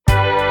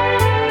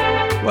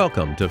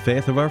Welcome to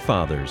Faith of Our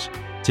Fathers.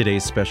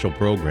 Today's special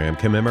program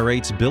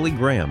commemorates Billy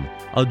Graham,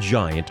 a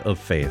giant of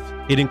faith.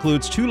 It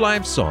includes 2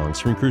 live songs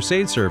from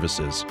crusade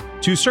services,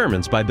 2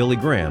 sermons by Billy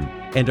Graham,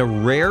 and a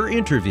rare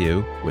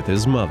interview with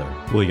his mother.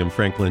 William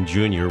Franklin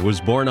Jr.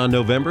 was born on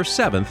November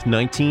 7,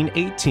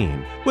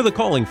 1918. With a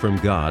calling from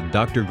God,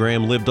 Dr.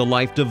 Graham lived a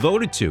life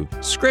devoted to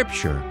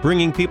Scripture,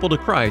 bringing people to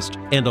Christ,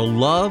 and a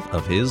love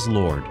of his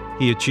Lord.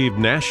 He achieved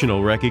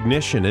national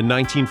recognition in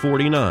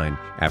 1949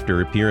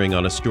 after appearing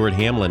on a Stuart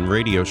Hamlin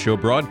radio show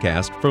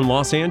broadcast from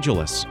Los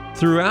Angeles.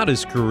 Throughout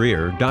his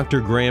career, Dr.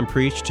 Graham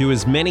preached to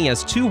as many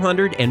as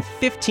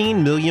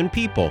 215 million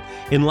people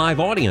in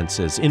live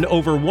audiences in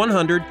over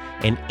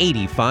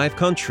 185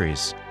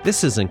 countries.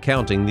 This isn't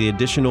counting the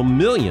additional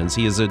millions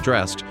he has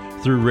addressed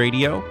through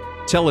radio,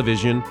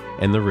 television,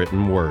 and the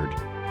written word.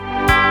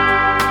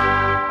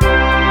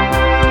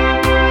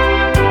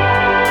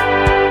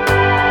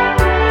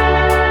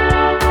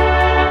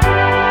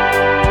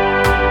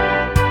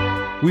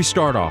 We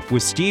start off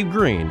with Steve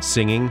Green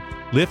singing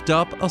Lift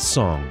Up a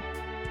Song.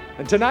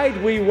 And tonight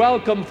we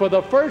welcome for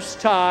the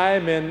first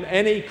time in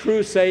any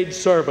crusade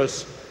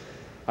service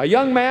a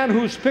young man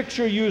whose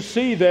picture you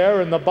see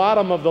there in the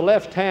bottom of the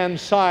left-hand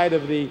side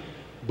of the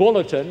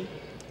bulletin,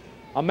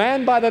 a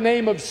man by the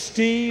name of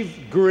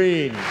Steve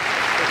Green.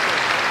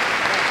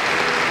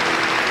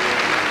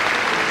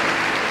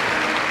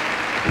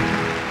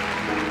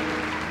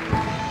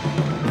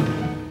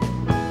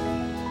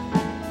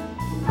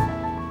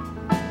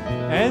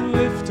 And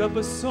lift up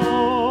a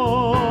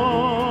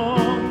song,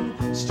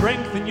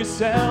 strengthen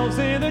yourselves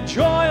in the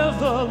joy of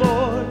the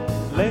Lord.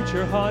 Let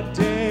your heart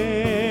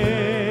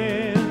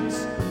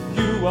dance.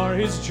 You are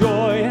his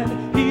joy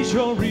and he's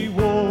your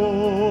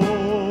reward.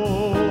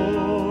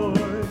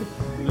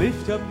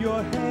 Lift up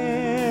your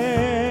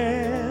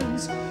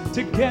hands.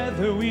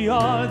 Together we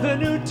are the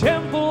new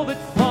temple that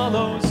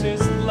follows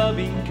his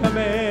loving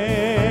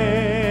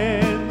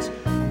commands.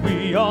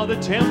 We are the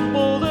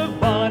temple, the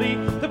body,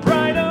 the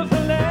bride of the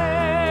Lamb.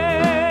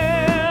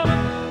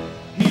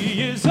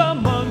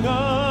 Among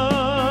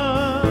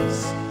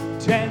us,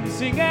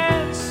 dancing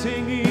and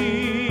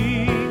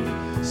singing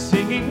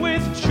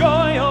with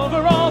joy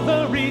over all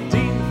the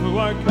redeemed who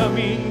are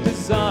coming to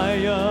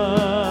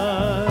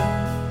Zion.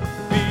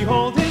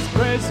 Behold, his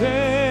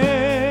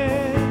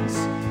presence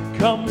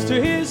comes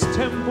to his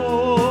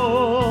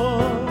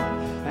temple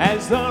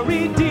as the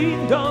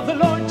redeemed of the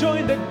Lord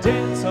join the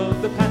dance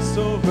of the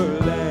Passover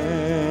Lamb.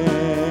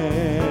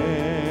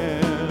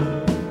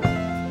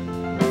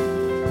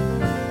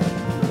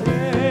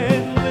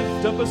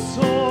 A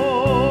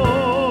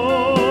song,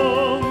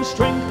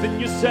 strengthen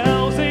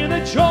yourselves in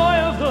the joy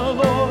of the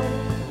Lord.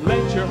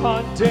 Let your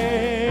heart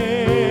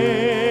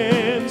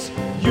dance.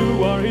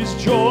 You are his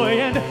joy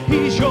and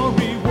he's your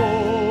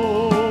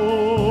reward.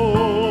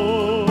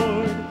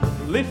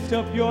 Lift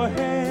up your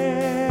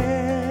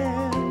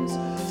hands.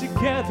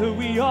 Together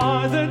we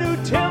are the new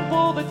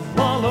temple that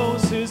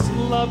follows his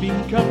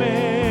loving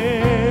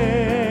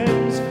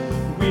commands.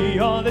 We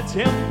are the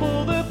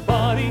temple, the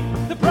body,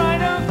 the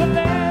bride of the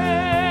Lamb.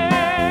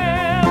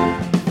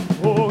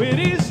 Oh, it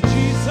is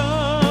Jesus,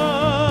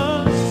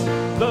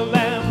 the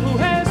Lamb who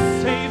has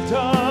saved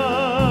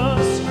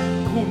us,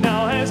 who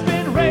now has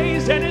been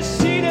raised and is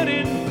seated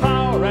in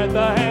power at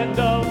the hand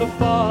of the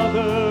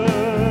Father.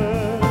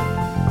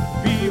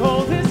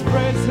 Behold, his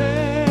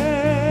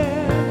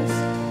presence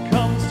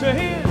comes to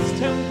his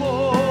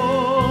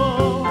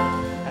temple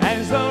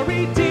as the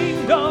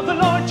redeemed of the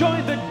Lord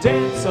join the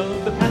dance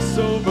of the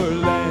Passover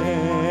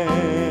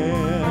Lamb.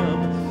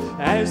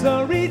 As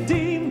the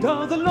redeemed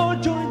of the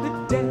Lord join the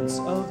dance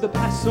of the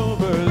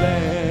Passover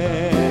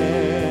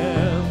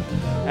Lamb.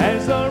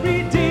 As the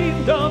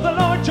redeemed of the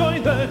Lord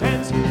join the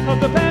dance of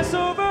the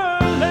Passover Lamb.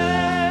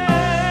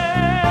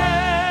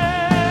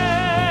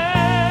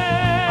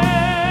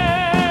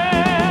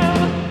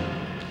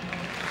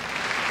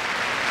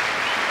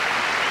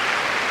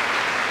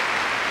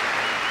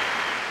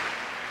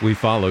 We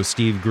follow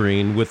Steve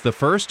Green with the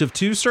first of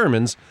 2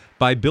 sermons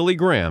by Billy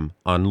Graham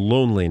on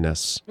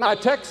loneliness. My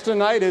text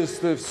tonight is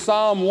the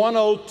Psalm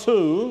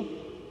 102,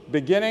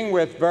 beginning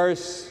with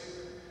verse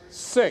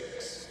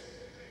 6.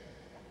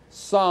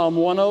 Psalm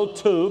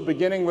 102,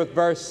 beginning with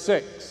verse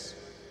 6.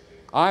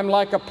 I'm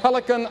like a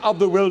pelican of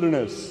the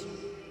wilderness.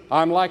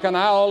 I'm like an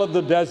owl of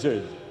the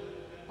desert.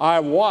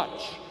 I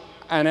watch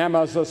and am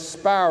as a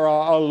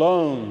sparrow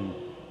alone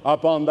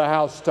upon the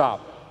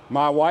housetop.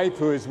 My wife,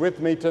 who is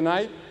with me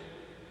tonight,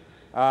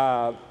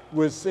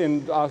 was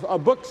in a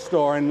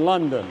bookstore in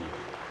London.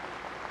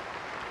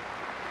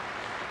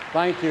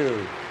 Thank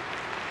you.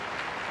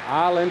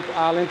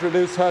 I'll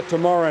introduce her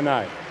tomorrow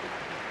night.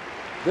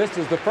 This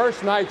is the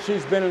first night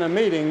she's been in a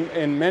meeting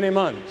in many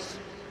months,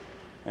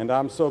 and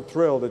I'm so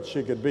thrilled that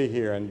she could be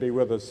here and be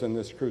with us in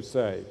this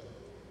crusade,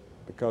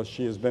 because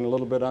she has been a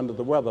little bit under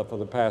the weather for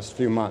the past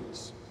few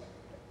months.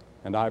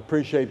 And I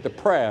appreciate the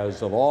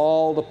prayers of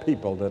all the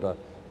people that are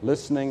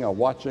listening or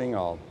watching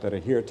or that are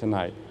here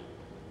tonight.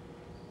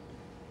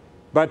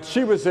 But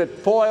she was at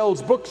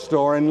Foyle's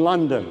bookstore in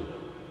London,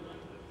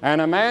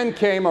 And a man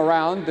came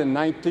around in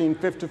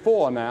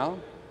 1954 now,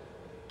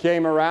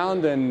 came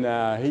around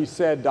and he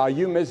said, "Are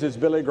you Mrs.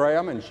 Billy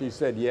Graham?" And she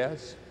said,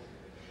 "Yes."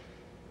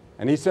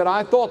 And he said,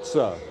 "I thought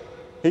so."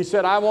 He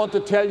said, "I want to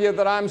tell you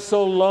that I'm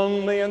so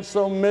lonely and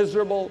so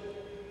miserable."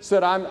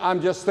 Said,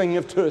 I'm just thinking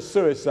of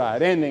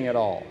suicide, ending it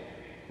all.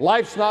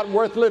 Life's not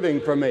worth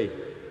living for me.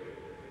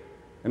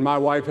 And my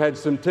wife had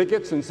some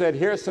tickets and said,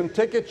 "Here's some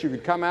tickets. You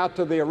could come out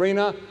to the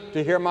arena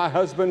to hear my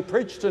husband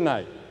preach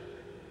tonight."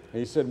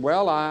 He said,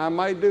 "Well, I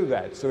might do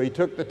that." So he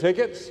took the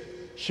tickets.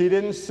 She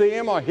didn't see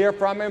him or hear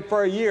from him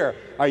for a year.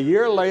 A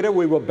year later,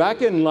 we were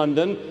back in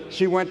London.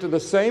 She went to the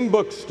same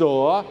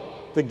bookstore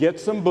to get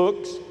some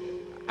books,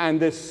 and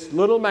this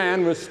little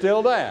man was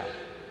still there.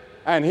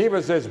 And he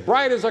was as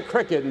bright as a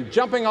cricket and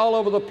jumping all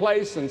over the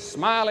place and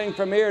smiling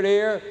from ear to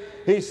ear.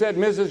 He said,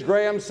 "Mrs.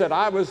 Graham," said,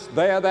 "I was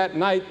there that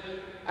night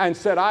and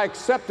said, I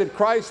accepted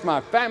Christ,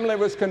 my family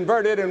was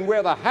converted, and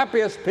we're the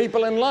happiest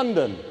people in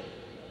London."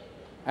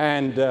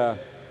 And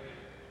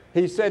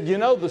he said, "You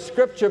know the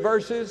scripture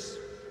verses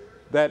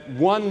that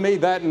won me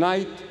that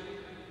night?"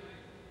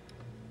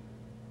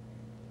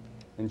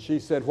 And she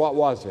said, "What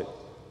was it?"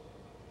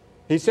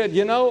 He said,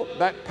 "You know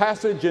that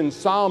passage in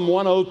Psalm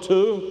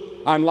 102,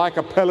 I'm like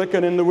a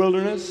pelican in the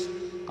wilderness,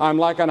 I'm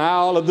like an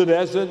owl of the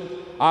desert,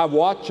 I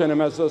watch and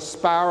am as a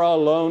sparrow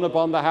alone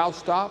upon the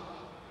housetop."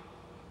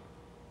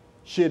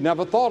 She had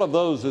never thought of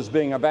those as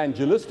being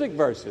evangelistic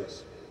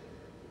verses.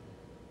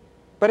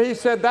 But he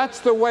said, "That's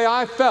the way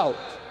I felt."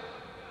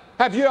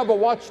 Have you ever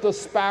watched a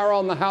sparrow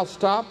on the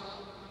housetop?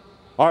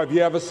 Or have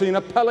you ever seen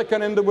a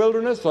pelican in the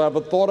wilderness, or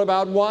ever thought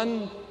about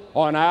one?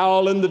 Or an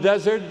owl in the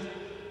desert?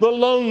 The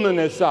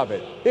loneliness of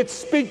it. It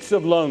speaks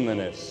of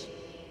loneliness.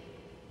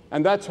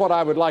 And that's what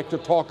I would like to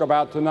talk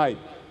about tonight.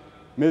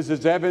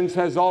 Mrs. Evans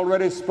has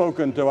already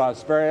spoken to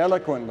us very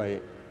eloquently,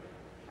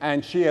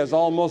 and she has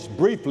almost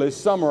briefly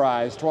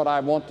summarized what I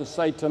want to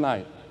say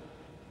tonight.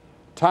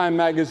 Time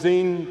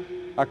magazine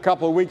a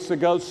couple of weeks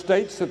ago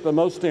states that the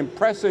most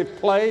impressive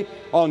play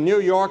on New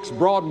York's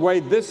Broadway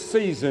this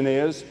season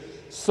is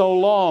 "So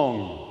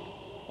Long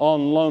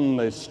on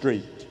Lonely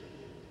Street."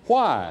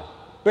 Why?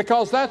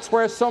 Because that's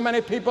where so many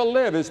people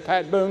live, as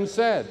Pat Boone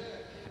said.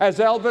 As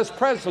Elvis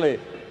Presley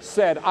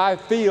said, "I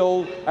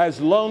feel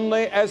as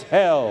lonely as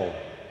hell."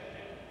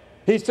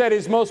 He said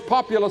his most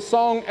popular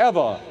song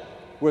ever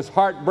was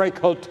 "Heartbreak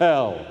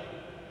Hotel."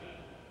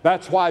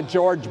 That's why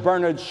George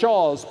Bernard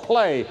Shaw's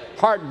play,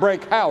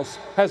 Heartbreak House,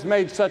 has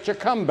made such a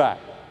comeback.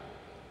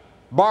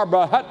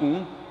 Barbara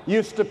Hutton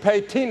used to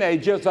pay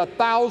teenagers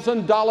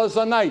 $1,000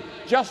 a night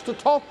just to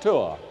talk to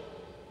her.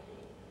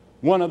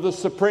 One of the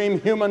supreme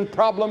human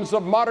problems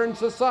of modern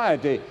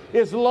society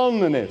is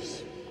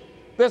loneliness.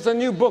 There's a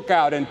new book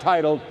out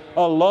entitled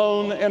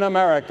 "Alone in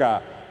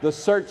America: The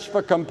Search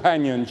for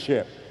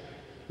Companionship."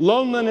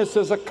 Loneliness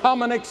is a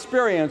common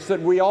experience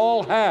that we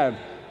all have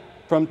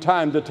from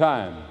time to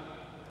time.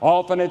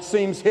 Often it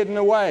seems hidden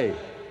away,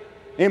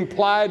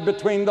 implied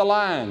between the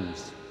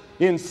lines,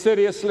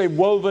 insidiously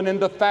woven in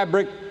the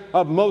fabric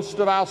of most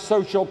of our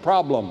social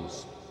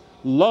problems.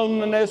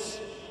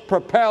 Loneliness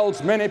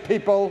propels many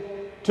people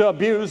to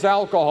abuse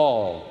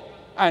alcohol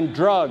and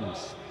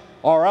drugs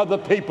or other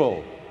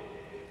people.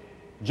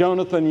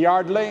 Jonathan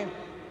Yardley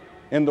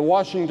in the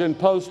Washington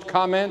Post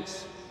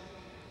comments,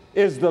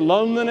 "Is the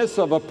loneliness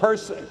of a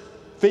person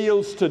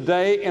feels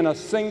today in a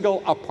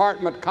single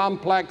apartment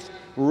complex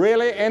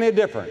really any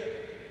different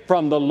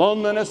from the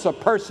loneliness a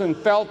person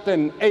felt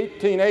in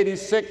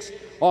 1886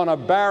 on a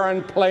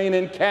barren plain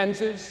in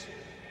Kansas?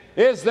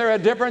 Is there a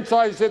difference,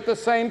 or is it the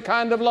same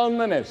kind of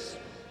loneliness?"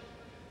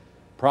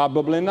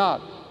 Probably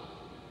not.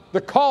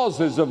 The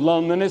causes of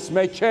loneliness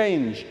may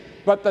change,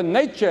 but the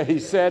nature, he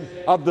said,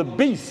 of the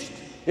beast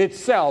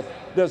itself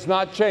does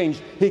not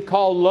change. He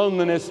called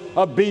loneliness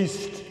a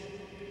beast,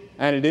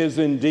 and it is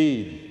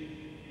indeed.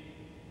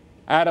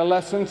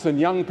 Adolescents and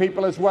young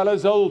people as well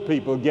as old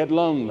people get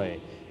lonely.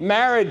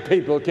 Married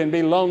people can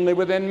be lonely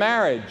within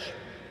marriage.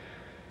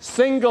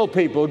 Single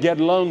people get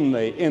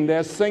lonely in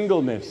their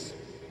singleness.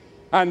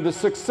 And the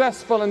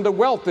successful and the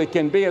wealthy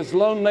can be as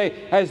lonely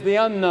as the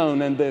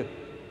unknown and the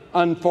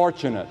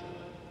unfortunate.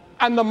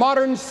 And the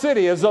modern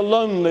city is a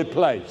lonely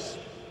place.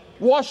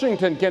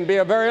 Washington can be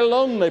a very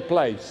lonely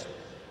place.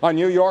 A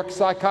New York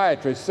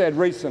psychiatrist said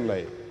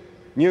recently,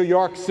 New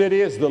York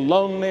City is the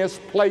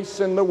loneliest place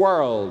in the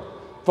world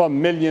for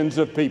millions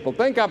of people.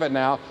 Think of it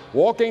now,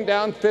 walking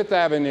down Fifth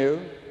Avenue,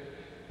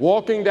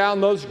 walking down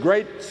those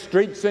great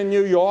streets in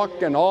New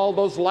York and all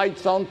those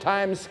lights on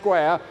Times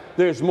Square,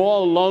 there's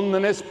more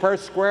loneliness per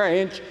square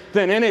inch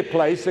than any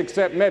place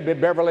except maybe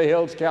Beverly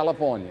Hills,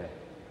 California.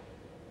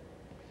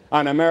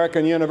 An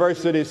American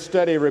university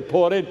study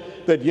reported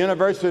that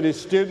university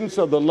students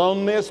are the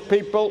loneliest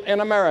people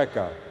in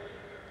America,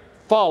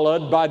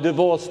 followed by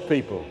divorced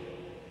people.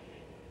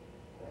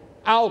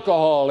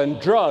 Alcohol and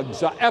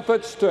drugs are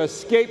efforts to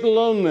escape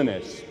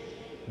loneliness.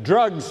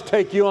 Drugs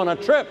take you on a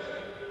trip,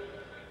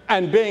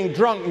 and being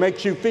drunk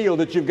makes you feel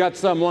that you've got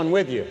someone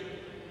with you.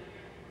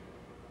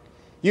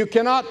 You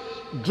cannot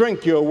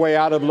drink your way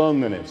out of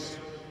loneliness.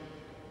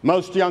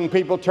 Most young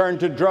people turn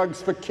to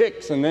drugs for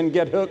kicks and then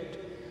get hooked,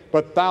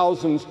 but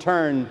thousands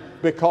turn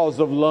because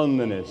of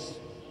loneliness.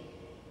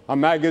 A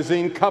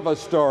magazine cover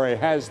story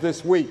has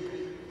this week,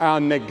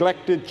 Our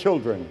Neglected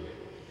Children.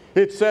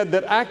 It said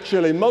that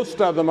actually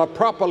most of them are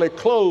properly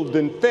clothed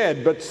and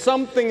fed, but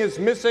something is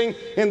missing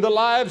in the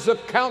lives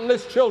of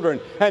countless children,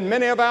 and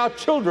many of our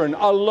children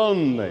are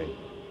lonely.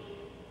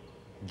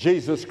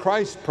 Jesus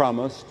Christ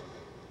promised,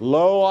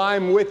 "Lo,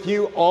 I'm with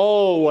you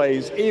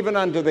always, even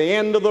unto the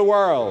end of the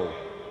world."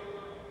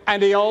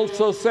 And he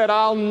also said,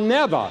 "I'll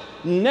never,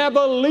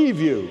 never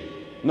leave you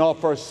nor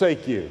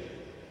forsake you."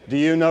 Do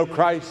you know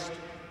Christ?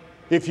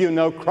 If you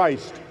know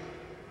Christ,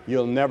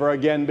 you'll never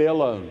again be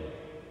alone.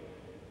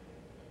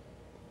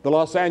 The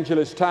Los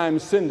Angeles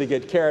Times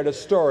Syndicate carried a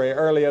story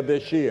earlier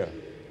this year.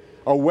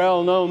 A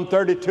well-known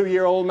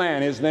 32-year-old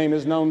man, his name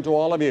is known to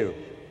all of you,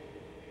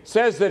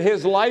 says that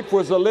his life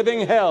was a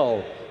living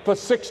hell for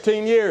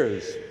 16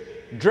 years,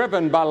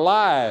 driven by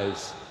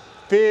lies,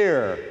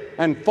 fear,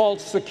 and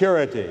false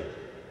security.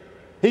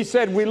 He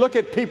said, we look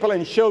at people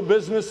in show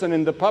business and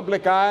in the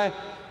public eye,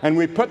 and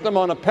we put them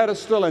on a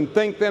pedestal and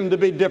think them to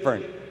be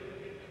different.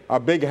 A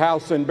big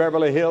house in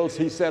Beverly Hills,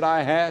 he said,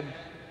 I had,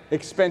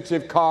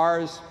 expensive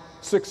cars,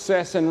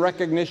 success and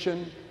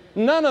recognition.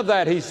 None of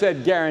that, he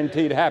said,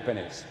 guaranteed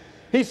happiness.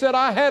 He said,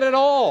 I had it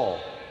all,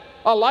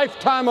 a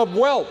lifetime of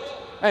wealth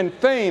and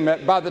fame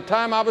by the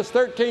time I was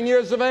 13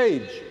 years of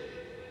age.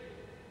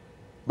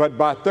 But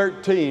by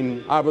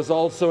 13, I was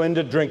also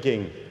into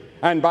drinking.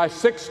 And by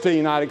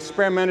 16, I'd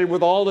experimented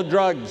with all the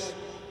drugs.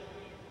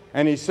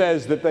 And he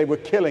says that they were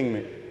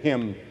killing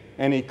him,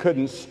 and he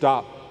couldn't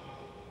stop.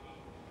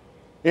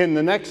 In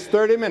the next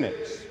 30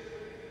 minutes,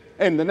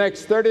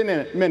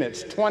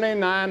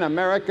 29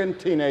 American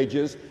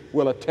teenagers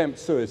will attempt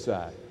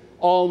suicide.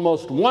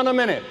 Almost one a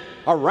minute,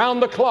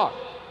 around the clock,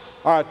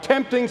 are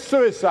attempting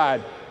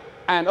suicide,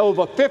 and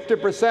over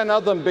 50%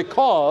 of them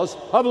because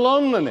of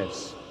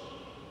loneliness.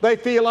 They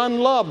feel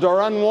unloved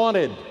or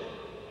unwanted.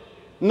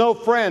 No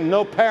friend,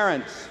 no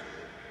parents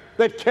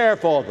that care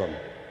for them.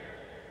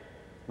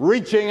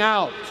 Reaching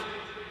out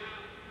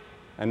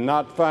and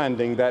not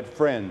finding that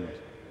friend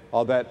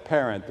or that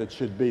parent that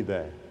should be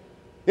there.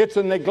 It's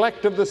a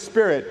neglect of the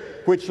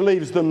spirit which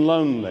leaves them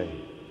lonely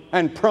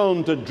and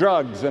prone to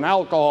drugs and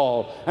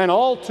alcohol, and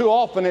all too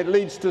often it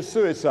leads to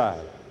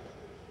suicide.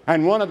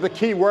 And one of the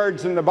key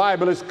words in the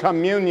Bible is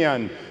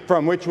communion,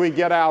 from which we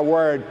get our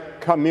word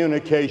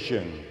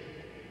communication.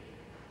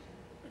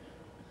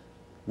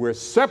 We're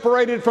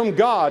separated from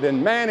God,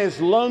 and man is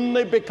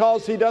lonely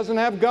because he doesn't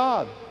have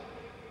God.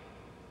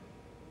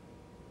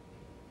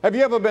 Have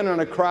you ever been in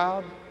a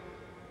crowd,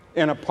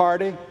 in a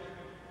party,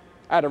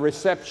 at a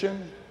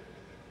reception?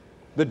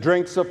 The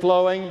drinks are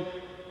flowing,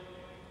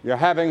 you're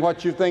having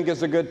what you think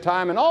is a good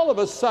time, and all of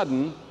a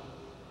sudden,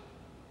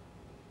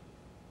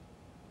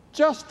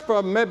 just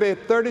for maybe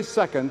 30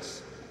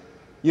 seconds,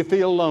 you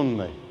feel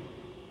lonely.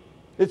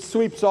 It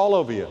sweeps all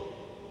over you.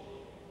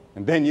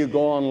 And then you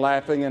go on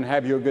laughing and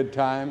have your good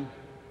time.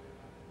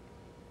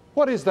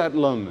 What is that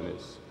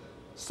loneliness?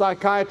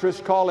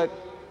 Psychiatrists call it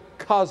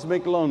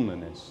cosmic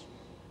loneliness.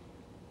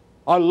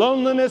 A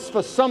loneliness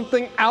for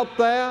something out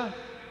there.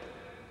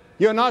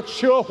 You're not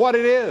sure what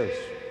it is,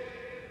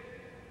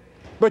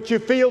 but you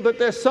feel that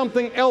there's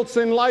something else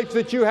in life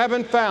that you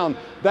haven't found.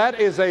 That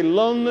is a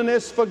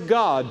loneliness for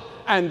God,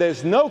 and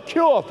there's no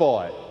cure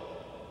for it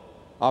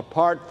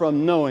apart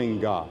from knowing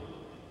God.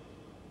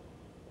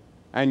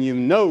 And you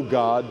know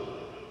God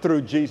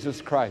through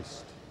Jesus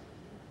Christ.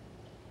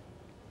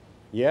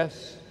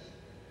 Yes,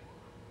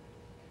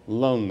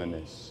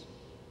 loneliness.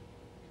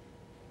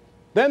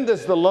 Then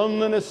there's the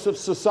loneliness of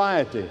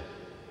society.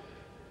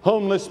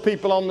 Homeless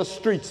people on the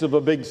streets of a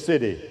big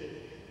city.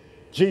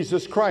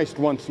 Jesus Christ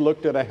once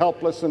looked at a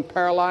helpless and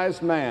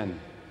paralyzed man,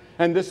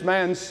 and this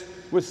man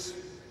was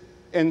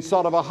in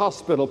sort of a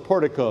hospital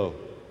portico.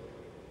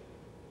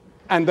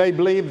 And they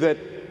believed that,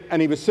 and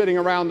he was sitting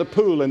around the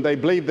pool, and they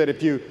believed that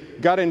if you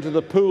got into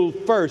the pool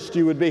first,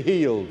 you would be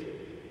healed.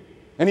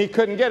 And he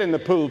couldn't get in the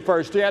pool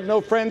first. He had no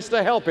friends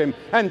to help him.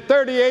 And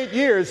 38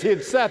 years he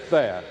had sat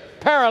there,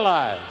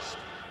 paralyzed.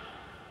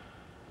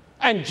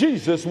 And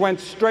Jesus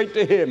went straight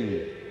to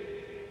him.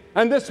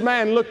 And this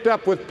man looked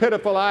up with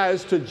pitiful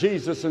eyes to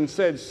Jesus and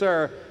said,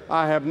 "Sir,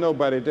 I have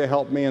nobody to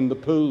help me in the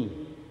pool."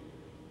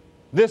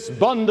 This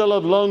bundle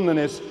of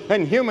loneliness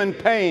and human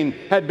pain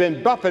had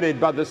been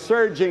buffeted by the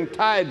surging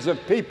tides of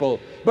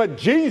people, but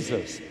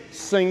Jesus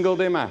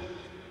singled him out.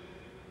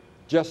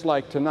 Just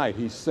like tonight,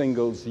 he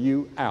singles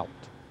you out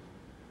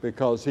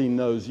because he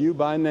knows you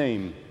by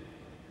name.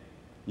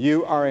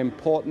 You are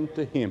important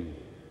to him.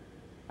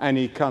 And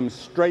he comes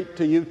straight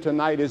to you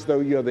tonight as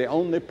though you're the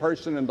only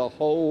person in the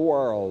whole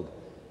world.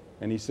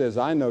 And he says,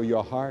 I know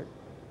your heart.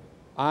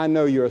 I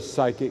know your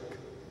psychic.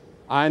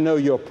 I know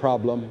your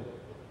problem.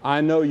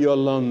 I know your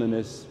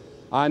loneliness.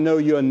 I know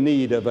your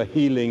need of a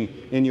healing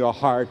in your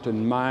heart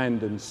and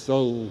mind and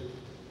soul.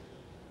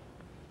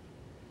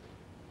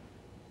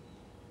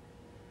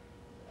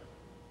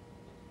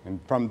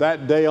 And from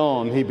that day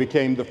on, he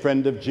became the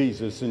friend of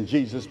Jesus, and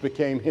Jesus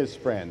became his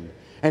friend.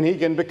 And he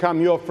can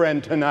become your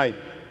friend tonight.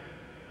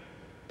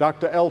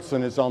 Dr.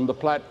 Elson is on the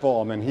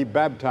platform, and he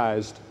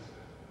baptized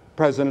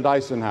President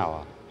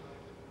Eisenhower.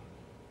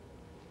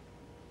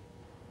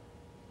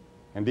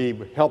 And he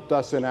helped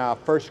us in our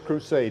first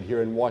crusade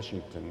here in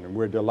Washington, and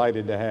we're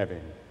delighted to have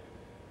him.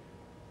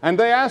 And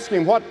they asked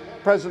him what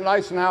President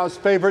Eisenhower's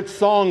favorite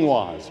song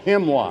was,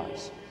 hymn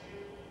was.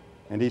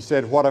 And he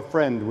said, "What a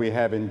friend we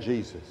have in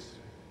Jesus."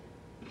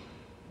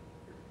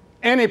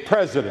 Any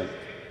president,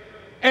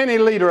 any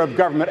leader of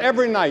government,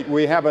 every night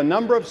we have a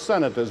number of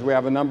senators. We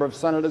have a number of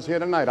senators here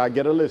tonight. I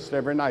get a list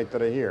every night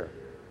that are here.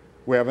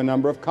 We have a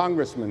number of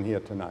congressmen here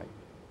tonight,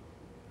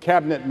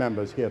 cabinet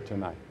members here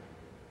tonight.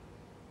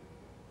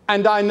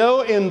 And I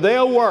know in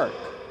their work,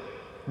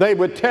 they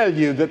would tell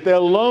you that there are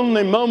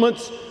lonely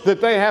moments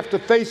that they have to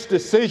face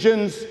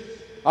decisions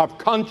of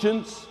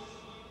conscience,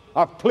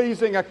 of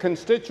pleasing a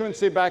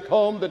constituency back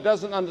home that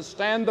doesn't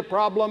understand the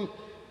problem,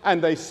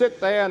 and they sit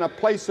there in a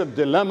place of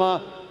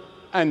dilemma,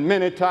 and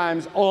many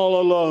times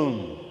all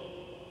alone.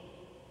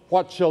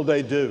 What shall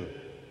they do?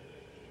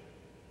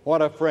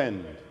 What a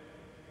friend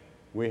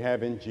we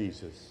have in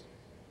Jesus.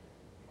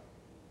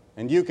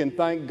 And you can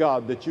thank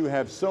God that you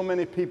have so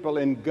many people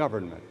in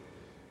government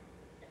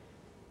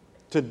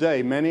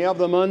today, many of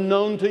them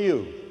unknown to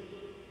you,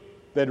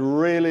 that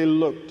really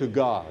look to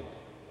God.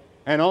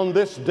 And on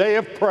this day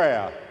of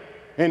prayer,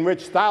 in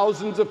which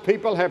thousands of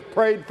people have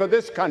prayed for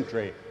this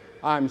country,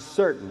 I'm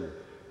certain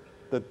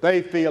that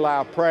they feel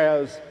our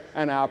prayers,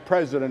 and our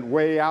president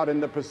way out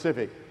in the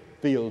Pacific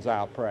feels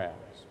our prayers,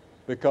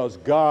 because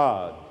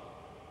God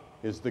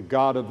is the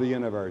God of the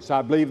universe.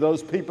 I believe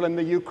those people in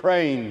the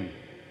Ukraine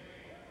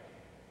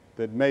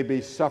that may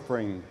be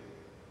suffering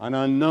an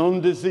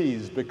unknown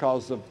disease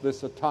because of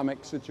this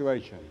atomic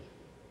situation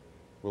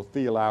will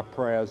feel our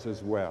prayers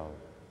as well.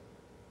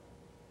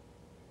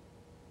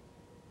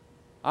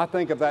 I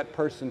think of that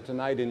person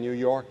tonight in New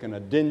York in a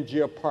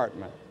dingy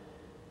apartment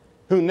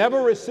who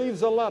never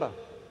receives a letter,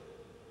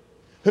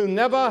 who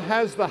never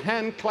has the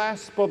hand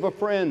clasp of a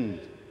friend,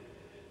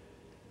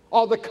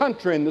 or the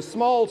country and the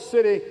small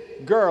city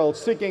girl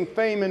seeking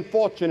fame and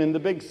fortune in the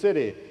big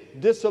city,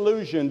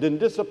 disillusioned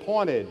and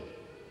disappointed.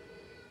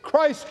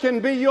 Christ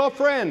can be your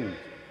friend.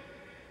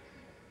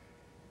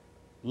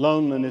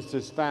 Loneliness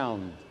is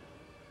found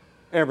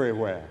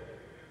everywhere.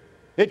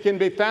 It can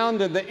be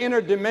found in the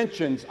inner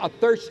dimensions, a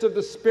thirst of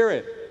the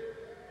Spirit.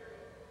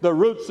 The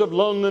roots of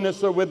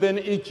loneliness are within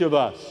each of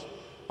us.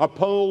 A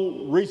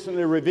poll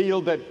recently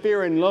revealed that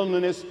fear and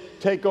loneliness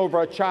take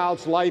over a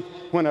child's life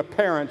when a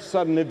parent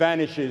suddenly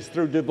vanishes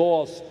through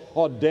divorce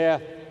or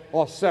death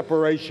or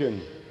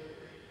separation.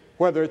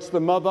 Whether it's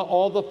the mother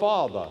or the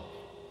father,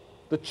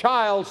 the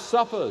child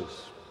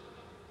suffers.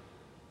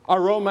 A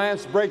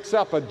romance breaks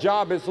up, a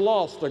job is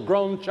lost, a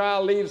grown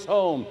child leaves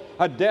home,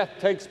 a death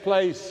takes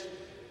place,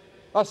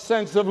 a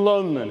sense of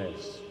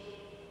loneliness.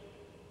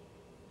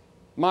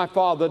 My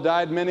father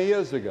died many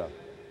years ago.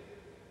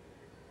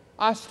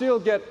 I still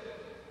get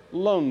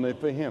lonely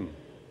for him.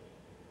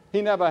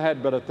 He never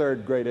had but a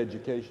third-grade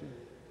education.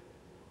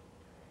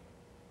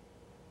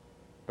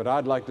 But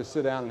I'd like to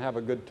sit down and have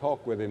a good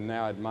talk with him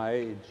now at my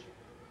age,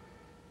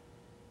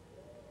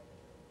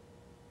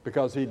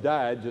 because he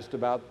died just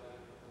about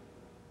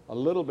a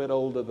little bit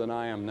older than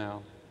I am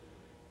now.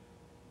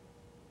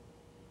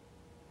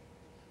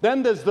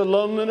 Then there's the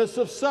loneliness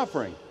of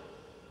suffering.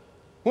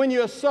 When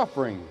you're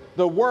suffering,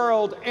 the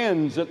world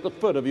ends at the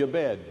foot of your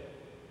bed.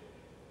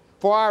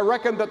 For I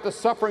reckon that the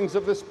sufferings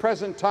of this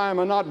present time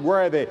are not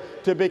worthy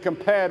to be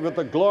compared with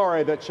the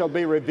glory that shall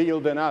be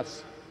revealed in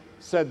us,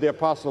 said the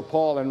Apostle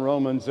Paul in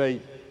Romans 8.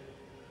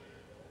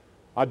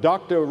 A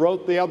doctor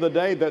wrote the other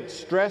day that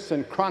stress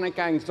and chronic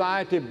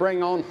anxiety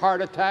bring on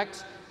heart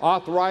attacks,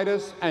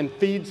 arthritis, and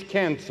feeds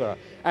cancer,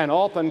 and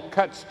often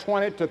cuts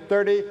 20 to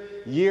 30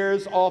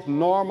 years off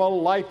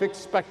normal life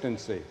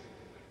expectancy.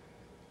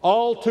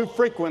 All too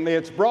frequently,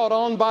 it's brought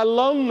on by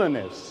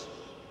loneliness,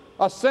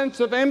 a sense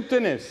of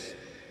emptiness,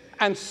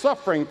 and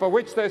suffering for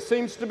which there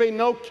seems to be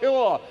no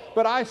cure.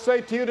 But I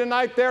say to you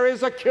tonight, there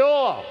is a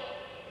cure.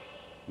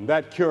 And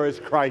that cure is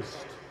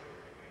Christ.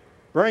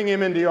 Bring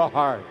him into your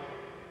heart.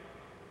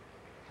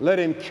 Let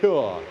him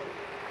cure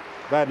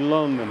that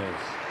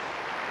loneliness.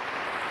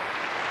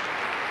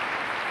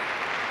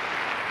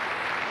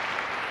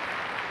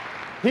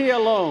 He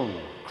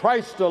alone,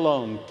 Christ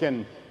alone,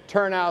 can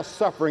turn our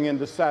suffering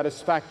into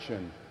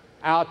satisfaction,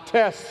 our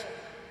tests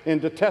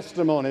into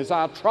testimonies,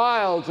 our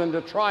trials into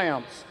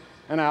triumphs,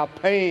 and our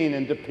pain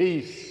into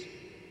peace,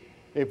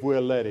 if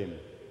we'll let him.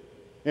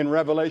 In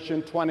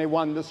Revelation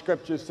 21, the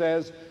scripture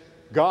says,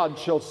 God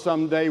shall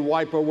someday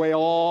wipe away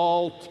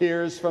all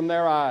tears from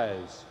their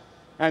eyes,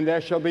 and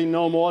there shall be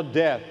no more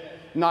death,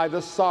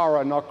 neither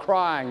sorrow nor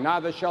crying,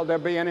 neither shall there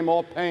be any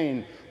more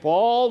pain. For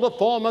all the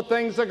former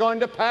things are going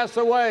to pass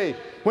away.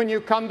 When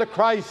you come to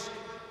Christ,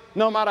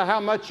 no matter how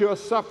much you're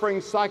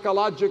suffering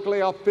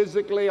psychologically or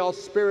physically or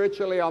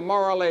spiritually or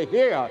morally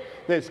here,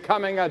 there's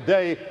coming a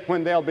day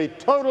when there'll be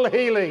total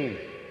healing,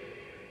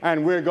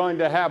 and we're going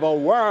to have a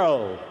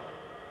world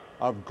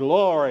of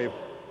glory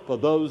for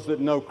those that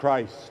know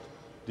Christ.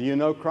 Do you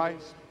know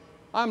Christ?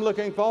 I'm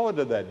looking forward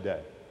to that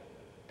day.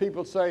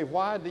 People say,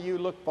 why do you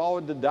look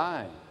forward to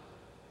dying?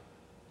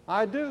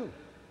 I do.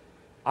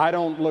 I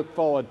don't look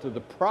forward to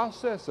the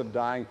process of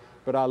dying,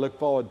 but I look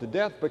forward to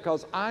death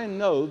because I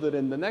know that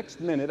in the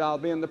next minute I'll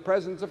be in the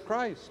presence of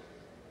Christ.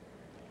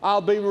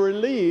 I'll be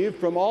relieved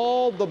from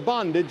all the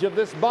bondage of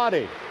this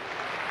body.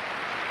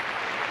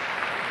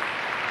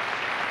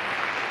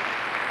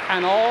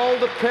 And all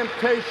the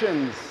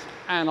temptations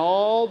and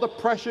all the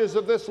pressures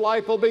of this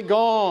life will be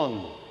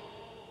gone.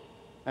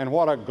 And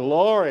what a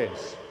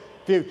glorious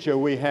future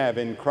we have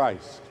in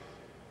Christ.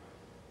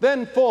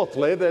 Then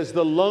fourthly, there's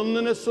the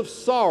loneliness of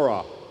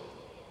sorrow.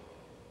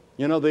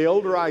 You know, the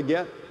older I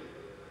get,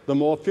 the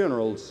more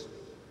funerals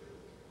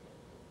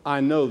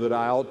I know that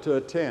I ought to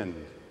attend.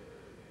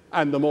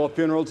 And the more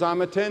funerals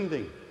I'm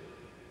attending.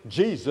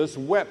 Jesus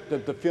wept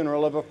at the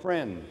funeral of a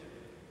friend.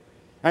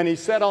 And he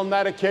said on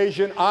that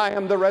occasion, I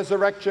am the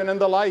resurrection and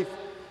the life.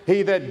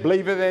 He that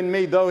believeth in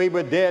me, though he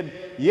were dead,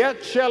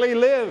 yet shall he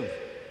live.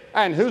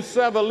 And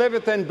whosoever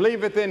liveth and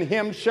believeth in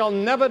him shall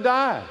never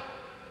die.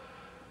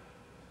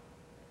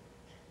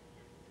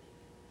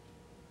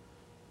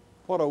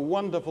 What a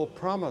wonderful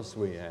promise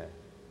we have.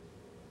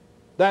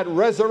 That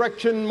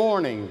resurrection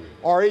morning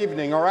or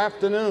evening or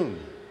afternoon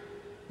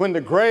when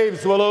the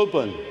graves will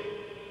open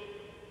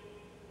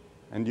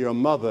and your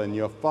mother and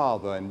your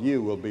father and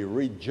you will be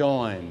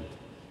rejoined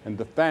and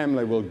the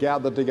family will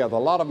gather together. A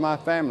lot of my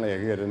family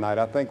are here tonight.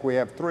 I think we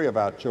have 3 of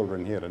our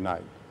children here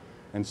tonight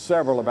and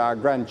several of our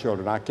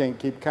grandchildren. I can't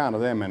keep count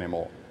of them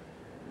anymore.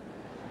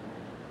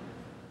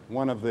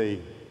 One of the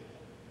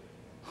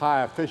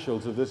high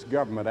officials of this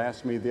government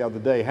asked me the other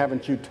day,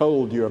 haven't you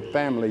told your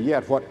family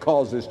yet what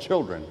causes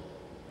children?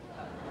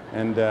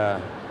 And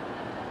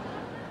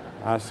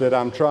I said,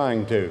 I'm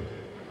trying to.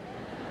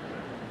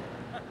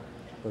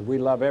 But we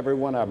love every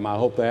one of them. I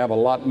hope they have a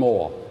lot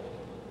more.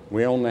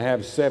 We only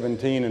have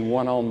 17 and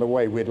one on the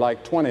way. We'd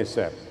like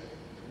 27.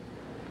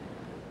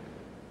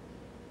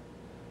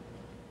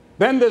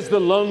 Then there's the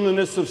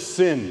loneliness of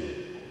sin.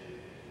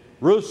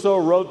 Rousseau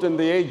wrote in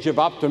The Age of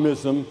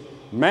Optimism,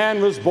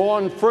 man was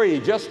born free,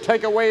 just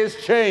take away his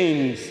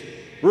chains.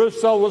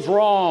 Rousseau was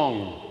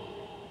wrong,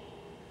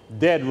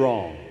 dead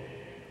wrong.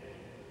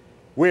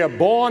 We are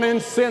born in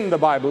sin, the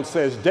Bible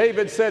says.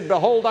 David said,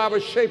 behold, I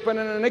was shapen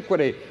in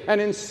iniquity, and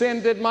in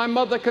sin did my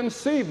mother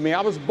conceive me.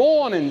 I was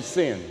born in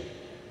sin.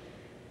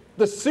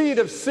 The seed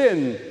of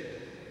sin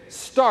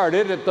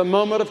started at the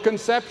moment of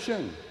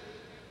conception.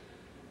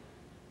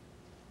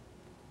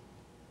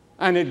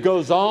 And it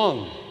goes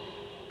on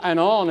and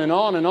on and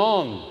on and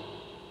on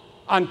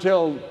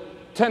until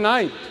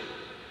tonight,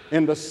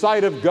 in the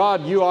sight of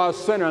God, you are a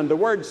sinner. And the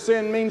word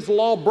sin means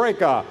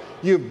lawbreaker.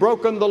 You've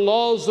broken the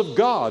laws of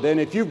God. And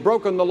if you've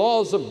broken the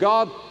laws of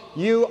God,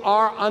 you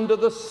are under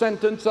the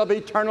sentence of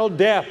eternal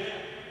death.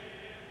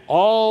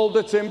 All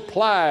that's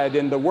implied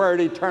in the word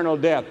eternal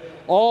death,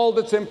 all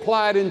that's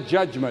implied in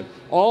judgment,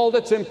 all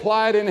that's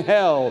implied in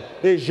hell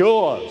is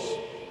yours.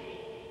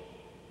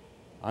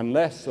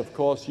 Unless, of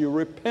course, you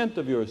repent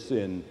of your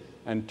sin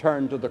and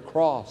turn to the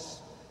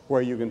cross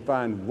where you can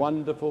find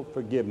wonderful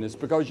forgiveness.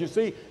 Because you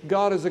see,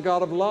 God is a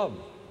God of love,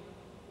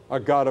 a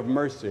God of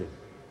mercy.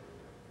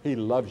 He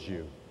loves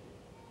you.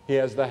 He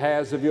has the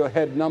hairs of your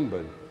head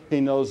numbered. He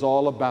knows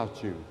all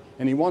about you.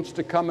 And He wants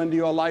to come into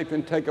your life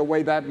and take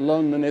away that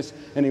loneliness.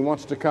 And He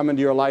wants to come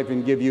into your life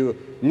and give you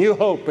new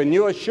hope and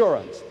new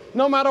assurance,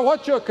 no matter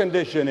what your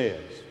condition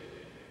is.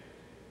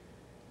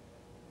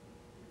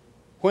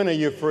 When are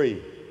you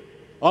free?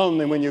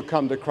 Only when you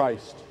come to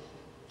Christ.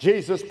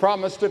 Jesus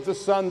promised, if the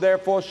Son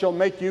therefore shall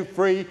make you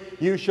free,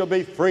 you shall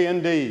be free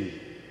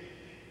indeed.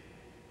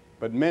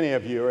 But many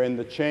of you are in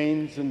the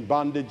chains and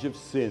bondage of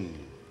sin.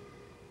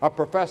 A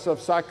professor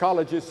of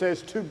psychology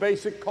says 2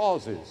 basic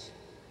causes: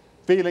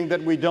 feeling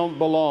that we don't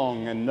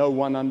belong and no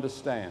one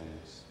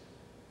understands.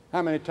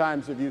 How many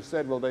times have you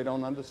said, well, they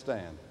don't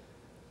understand,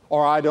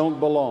 or I don't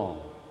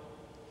belong?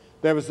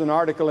 There was an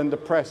article in the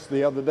press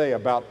the other day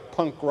about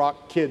punk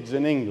rock kids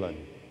in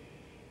England.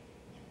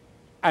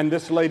 And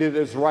this lady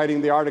that's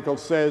writing the article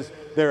says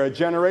they're a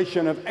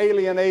generation of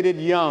alienated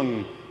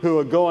young who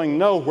are going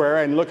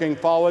nowhere and looking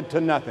forward to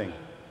nothing.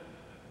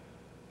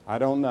 I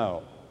don't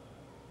know.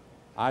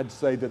 I'd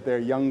say that they're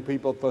young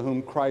people for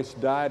whom Christ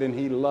died, and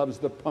He loves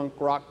the punk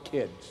rock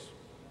kids.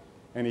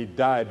 And He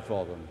died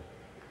for them.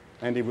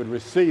 And He would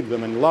receive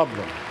them and love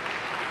them.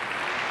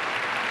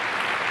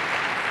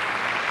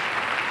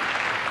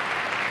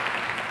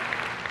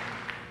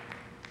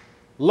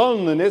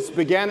 Loneliness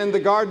began in the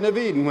Garden of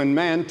Eden when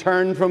man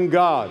turned from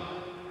God.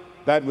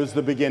 That was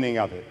the beginning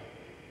of it.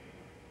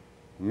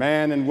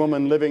 Man and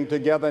woman living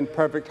together in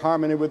perfect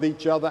harmony with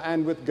each other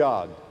and with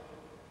God.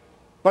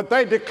 But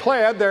they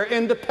declared their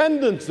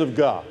independence of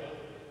God.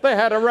 They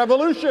had a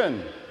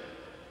revolution.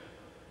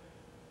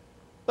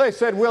 They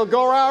said, we'll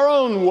go our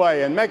own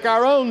way and make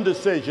our own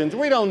decisions.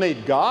 We don't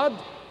need God.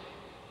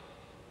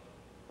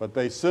 But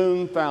they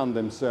soon found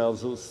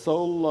themselves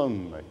so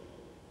lonely.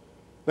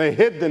 They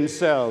hid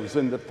themselves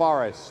in the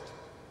forest.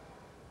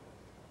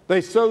 They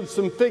sewed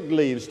some fig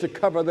leaves to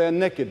cover their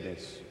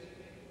nakedness.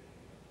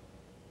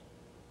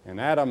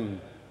 And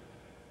Adam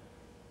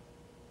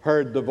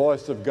heard the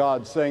voice of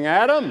God saying,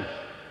 Adam,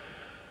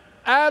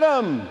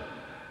 Adam,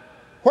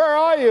 where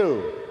are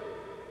you?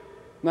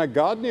 Now,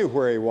 God knew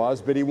where he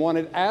was, but he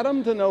wanted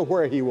Adam to know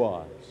where he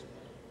was.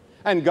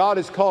 And God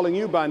is calling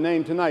you by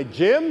name tonight.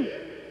 Jim,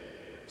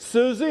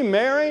 Susie,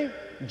 Mary,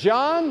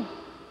 John,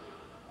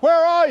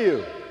 where are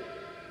you?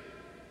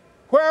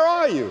 Where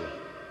are you?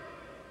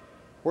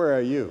 Where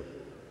are you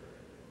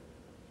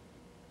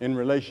in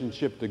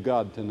relationship to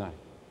God tonight?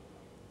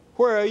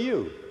 Where are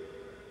you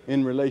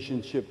in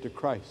relationship to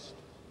Christ?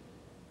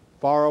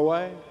 Far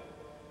away?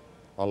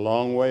 A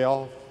long way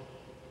off?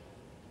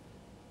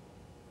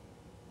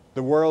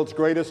 The world's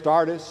greatest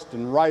artists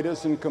and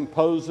writers and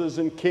composers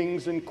and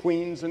kings and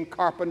queens and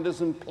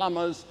carpenters and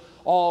plumbers,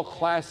 all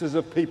classes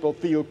of people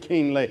feel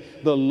keenly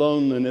the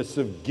loneliness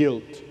of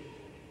guilt.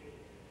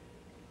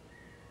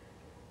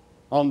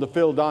 On the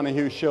Phil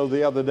Donahue show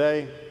the other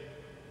day,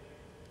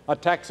 a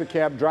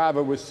taxicab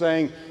driver was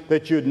saying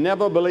that you'd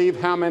never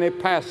believe how many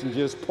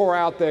passengers pour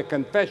out their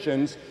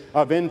confessions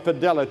of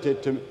infidelity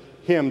to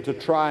him to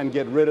try and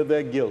get rid of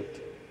their guilt,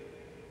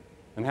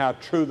 and how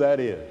true that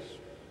is.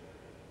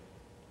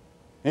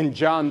 In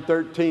John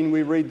 13,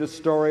 we read the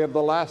story of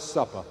the Last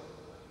Supper.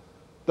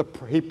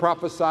 He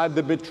prophesied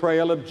the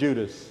betrayal of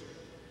Judas.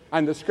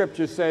 And the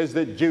scripture says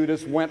that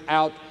Judas went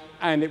out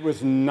and it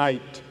was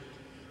night.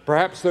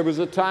 Perhaps there was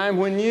a time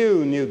when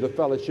you knew the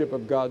fellowship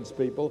of God's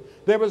people.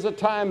 There was a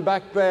time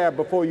back there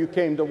before you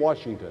came to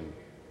Washington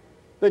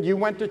that you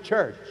went to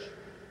church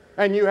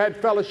and you had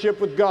fellowship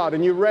with God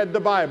and you read the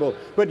Bible,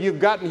 but you've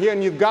gotten here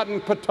and you've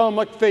gotten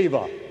Potomac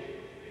fever.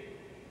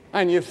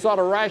 And you've sort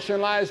of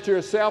rationalized to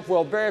yourself,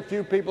 well, very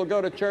few people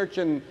go to church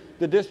in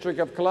the District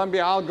of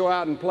Columbia. I'll go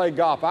out and play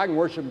golf. I can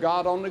worship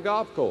God on the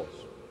golf course.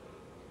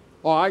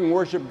 Or I can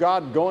worship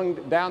God going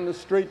down the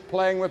street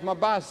playing with my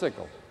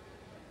bicycle.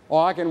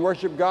 Or I can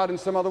worship God in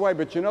some other way.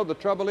 But you know the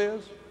trouble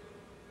is,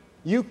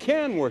 you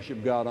can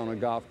worship God on a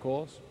golf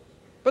course,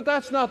 but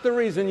that's not the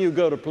reason you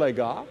go to play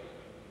golf.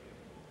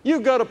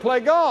 You go to play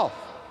golf.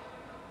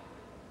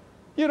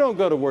 You don't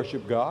go to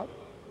worship God.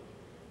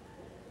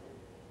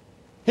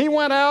 He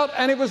went out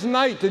and it was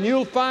night, and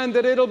you'll find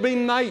that it'll be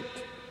night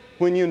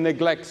when you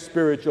neglect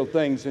spiritual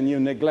things and you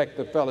neglect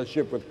the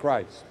fellowship with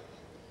Christ.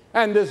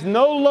 And there's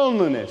no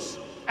loneliness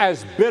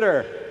as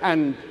bitter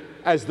and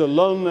as the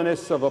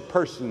loneliness of a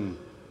person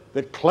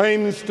that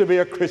claims to be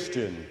a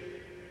Christian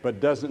but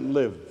doesn't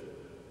live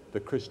the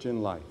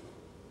Christian life.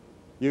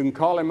 You can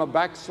call him a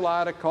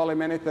backslider, call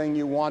him anything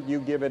you want, you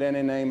give it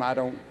any name.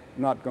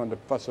 Not going to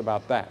fuss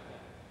about that.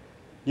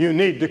 You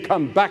need to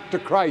come back to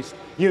Christ.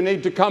 You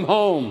need to come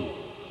home.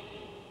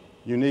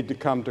 You need to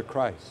come to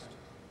Christ.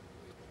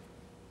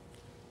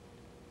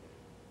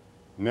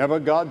 Never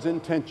God's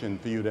intention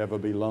for you to ever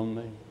be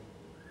lonely.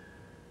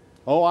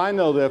 Oh, I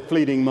know there are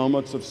fleeting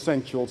moments of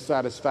sensual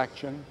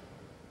satisfaction,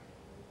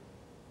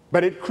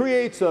 but it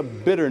creates a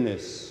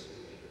bitterness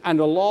and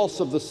a loss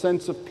of the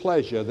sense of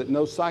pleasure that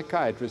no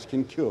psychiatrist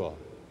can cure.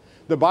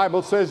 The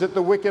Bible says that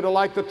the wicked are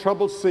like the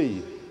troubled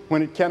sea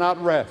when it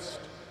cannot rest,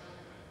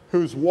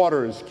 whose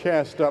waters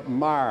cast up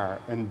mire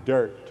and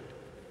dirt.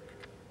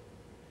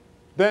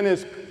 Then,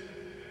 as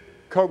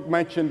Coke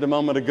mentioned a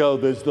moment ago,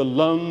 there's the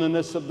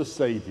loneliness of the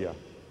Savior.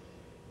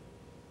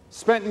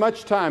 Spent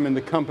much time in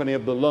the company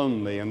of the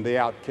lonely and the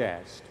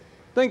outcast.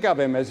 Think of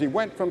him as he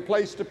went from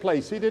place to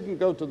place. He didn't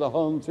go to the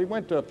homes. He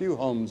went to a few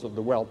homes of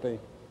the wealthy.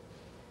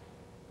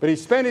 But he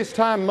spent his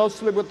time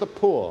mostly with the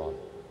poor,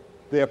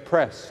 the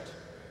oppressed.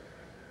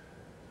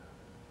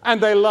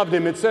 And they loved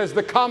him. It says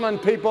the common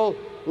people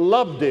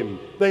loved him.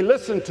 They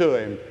listened to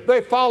him.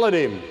 They followed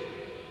him.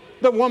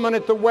 The woman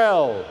at the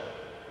well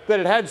that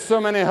had had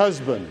so many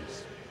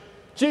husbands.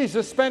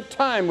 Jesus spent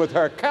time with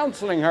her,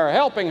 counseling her,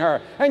 helping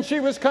her, and she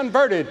was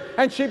converted,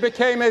 and she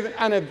became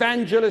an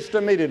evangelist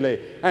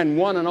immediately and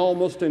won an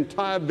almost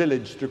entire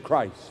village to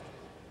Christ.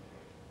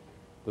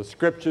 The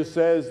scripture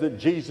says that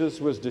Jesus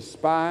was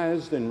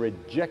despised and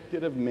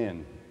rejected of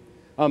men,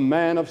 a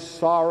man of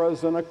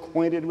sorrows and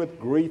acquainted with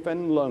grief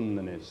and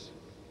loneliness.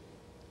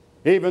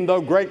 Even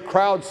though great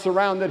crowds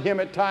surrounded him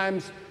at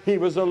times, he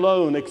was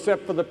alone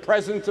except for the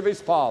presence of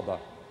his Father.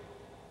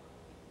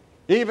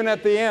 Even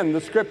at the end, the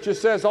scripture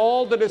says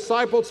all the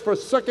disciples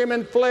forsook him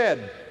and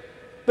fled.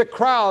 The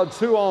crowds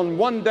who on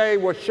one day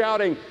were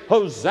shouting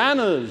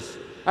hosannas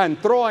and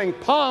throwing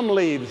palm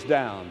leaves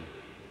down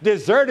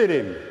deserted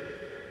him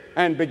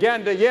and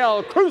began to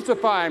yell,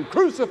 crucify him,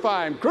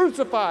 crucify him,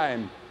 crucify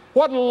him.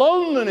 What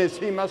loneliness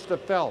he must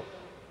have felt.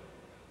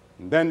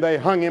 And then they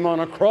hung him on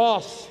a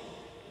cross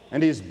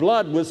and his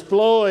blood was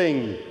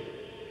flowing.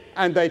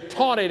 And they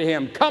taunted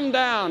him, come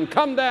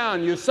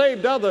down, you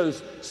saved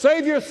others,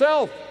 save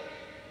yourself.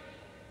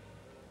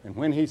 And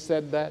when he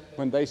said that,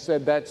 when they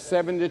said that,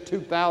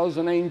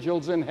 72,000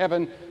 angels in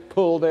heaven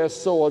pulled their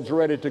swords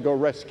ready to go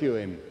rescue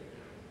him.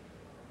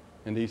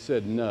 And he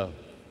said, no,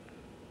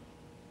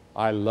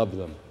 I love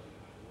them.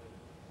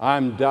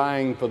 I'm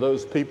dying for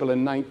those people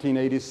in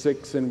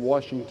 1986 in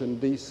Washington,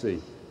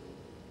 D.C.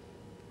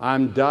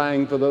 I'm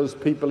dying for those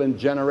people in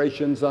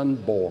generations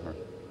unborn.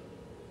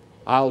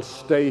 I'll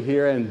stay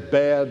here and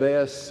bear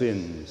their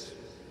sins.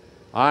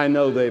 I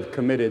know they've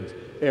committed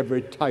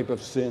every type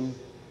of sin.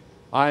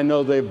 I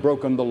know they've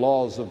broken the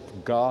laws of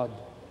God.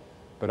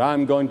 But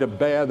I'm going to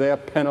bear their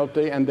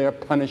penalty and their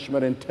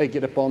punishment and take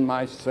it upon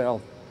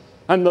myself.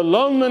 And the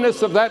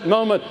loneliness of that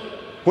moment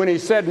when he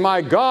said,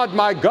 my God,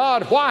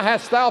 why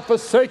hast thou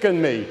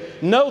forsaken me?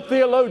 No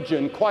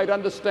theologian quite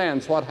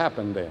understands what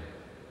happened there.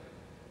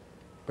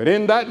 But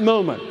in that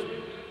moment,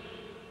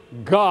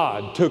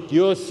 God took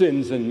your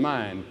sins and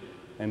mine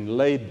and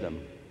laid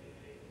them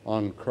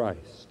on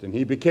Christ. And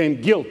he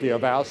became guilty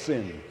of our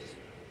sins.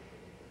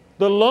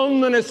 The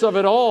loneliness of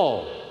it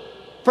all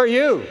for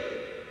you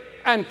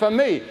and for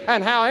me.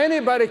 And how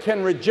anybody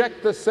can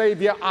reject the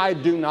Savior, I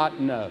do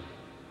not know.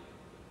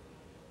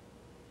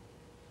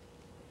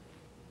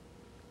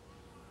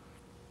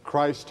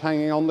 Christ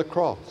hanging on the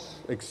cross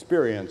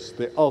experienced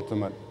the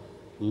ultimate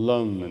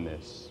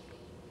loneliness.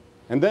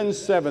 And then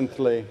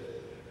seventhly,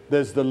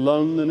 there's the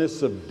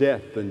loneliness of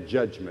death and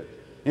judgment.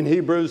 In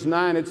Hebrews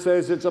 9 it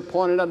says it's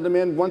appointed unto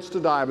men once to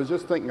die. I was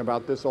just thinking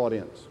about this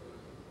audience.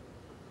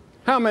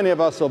 How many of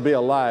us will be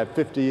alive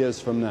 50 years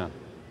from now?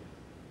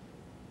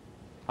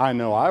 I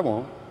know I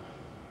won't.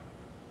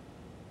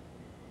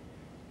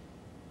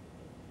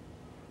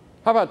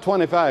 How about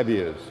 25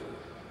 years?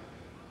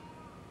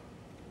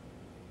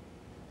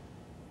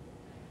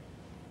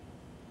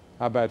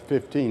 How about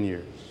 15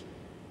 years?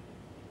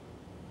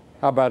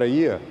 How about a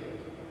year?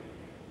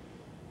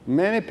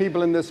 Many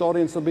people in this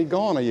audience will be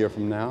gone a year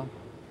from now.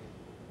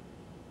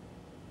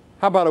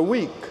 How about a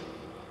week?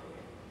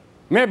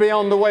 Maybe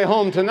on the way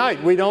home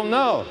tonight, we don't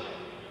know.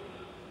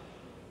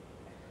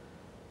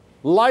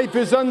 Life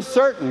is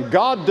uncertain.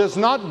 God does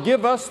not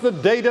give us the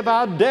date of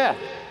our death.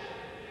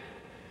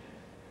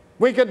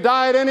 We could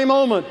die at any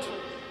moment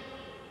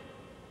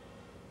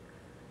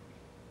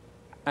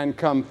and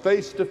come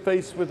face to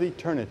face with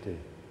eternity.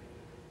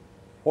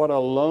 What a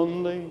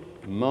lonely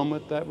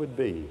moment that would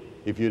be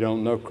if you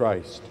don't know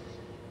Christ.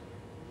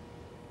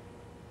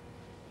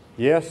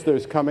 Yes,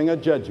 there's coming a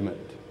judgment,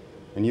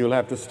 and you'll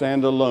have to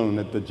stand alone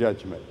at the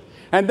judgment.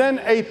 And then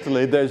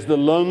eighthly, there's the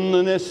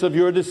loneliness of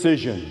your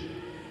decision.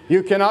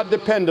 You cannot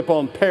depend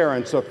upon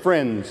parents or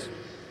friends.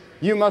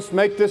 You must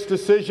make this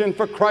decision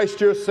for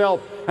Christ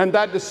yourself, and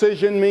that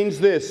decision means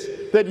this,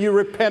 that you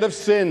repent of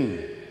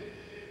sin.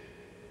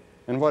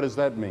 And what does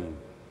that mean?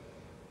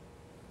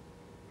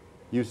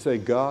 You say,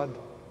 God,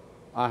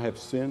 I have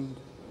sinned.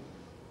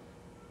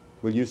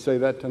 Will you say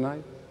that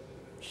tonight?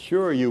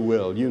 Sure you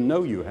will. You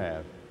know you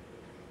have.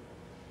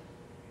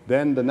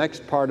 Then the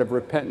next part of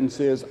repentance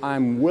is,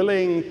 I'm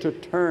willing to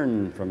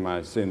turn from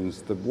my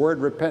sins. The word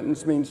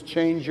repentance means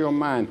change your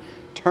mind.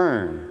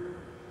 Turn.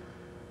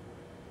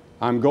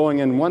 I'm going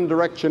in one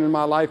direction in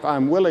my life.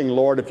 I'm willing,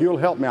 Lord, if you'll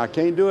help me. I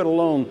can't do it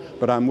alone,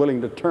 but I'm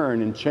willing to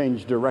turn and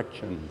change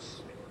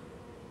directions.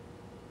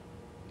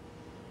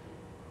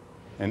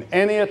 And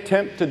any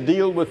attempt to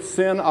deal with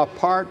sin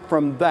apart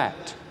from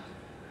that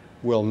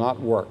will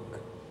not work.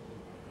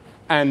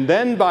 And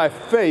then by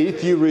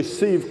faith, you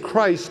receive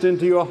Christ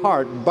into your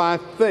heart by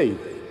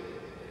faith.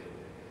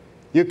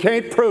 You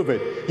can't prove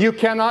it. You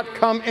cannot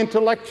come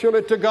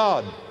intellectually to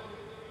God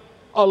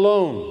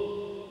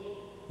alone.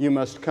 You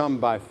must come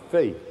by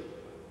faith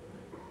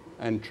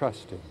and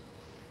trust Him.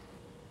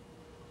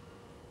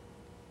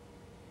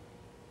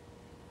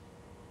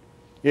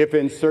 If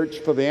in search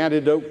for the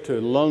antidote to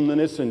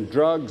loneliness and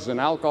drugs and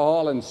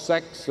alcohol and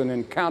sex and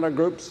encounter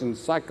groups and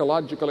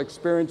psychological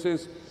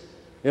experiences,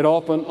 it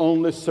often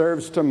only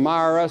serves to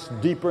mire us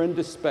deeper in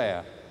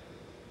despair.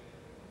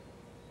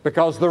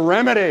 Because the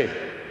remedy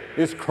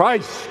is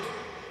Christ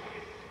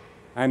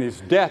and His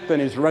death and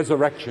His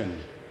resurrection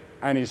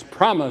and His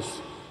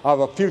promise of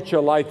a future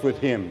life with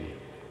Him.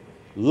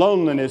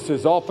 Loneliness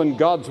is often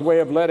God's way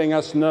of letting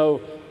us know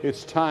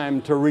it's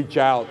time to reach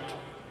out.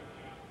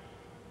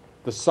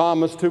 The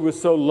psalmist, who was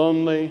so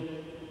lonely,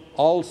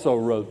 also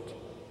wrote,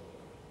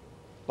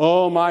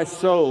 "Oh, my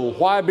soul,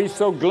 why be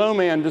so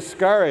gloomy and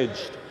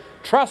discouraged?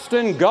 Trust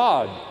in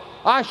God.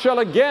 I shall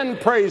again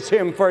praise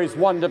Him for His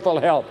wonderful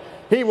help.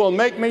 He will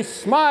make me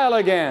smile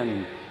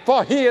again,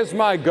 for He is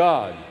my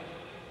God."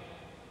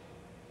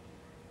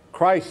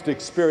 Christ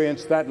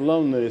experienced that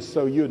loneliness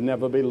so you'd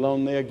never be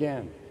lonely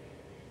again.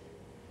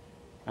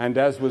 And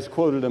as was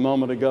quoted a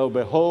moment ago,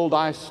 "Behold,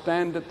 I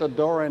stand at the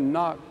door and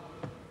knock."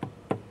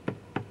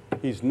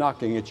 He's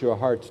knocking at your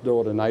heart's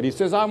door tonight. He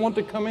says, I want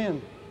to come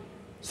in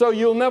so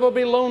you'll never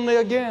be lonely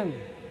again.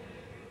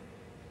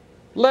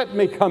 Let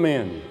me come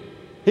in.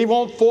 He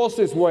won't force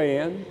His way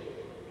in.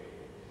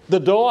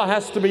 The door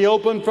has to be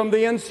opened from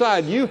the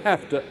inside. You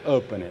have to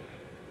open it.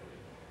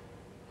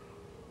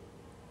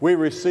 We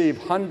receive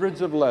hundreds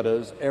of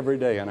letters every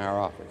day in our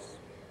office.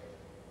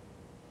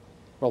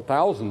 Well,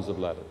 thousands of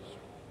letters.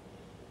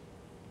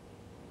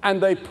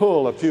 And they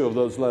pull a few of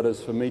those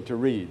letters for me to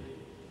read.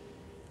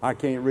 I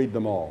can't read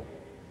them all,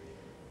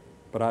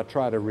 but I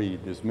try to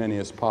read as many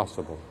as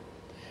possible.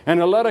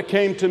 And a letter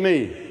came to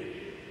me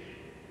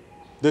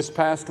this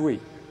past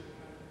week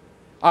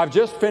I've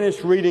just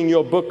finished reading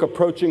your book,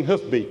 Approaching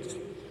Hoofbeats.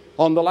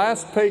 On the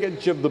last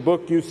page of the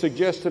book, you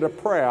suggested a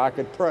prayer I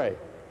could pray.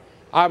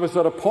 I was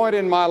at a point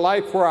in my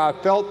life where I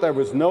felt there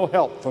was no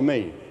help for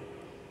me.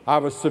 I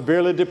was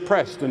severely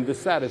depressed and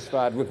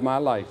dissatisfied with my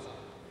life.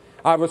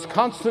 I was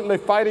constantly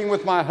fighting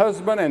with my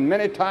husband and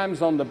many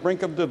times on the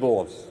brink of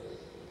divorce.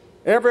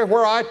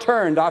 Everywhere I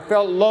turned, I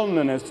felt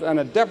loneliness and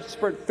a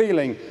desperate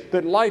feeling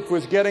that life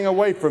was getting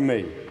away from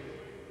me.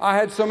 I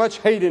had so much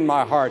hate in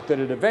my heart that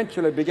it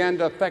eventually began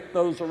to affect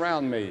those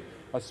around me,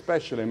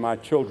 especially my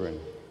children.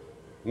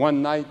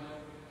 One night,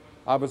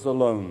 I was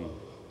alone.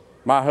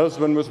 My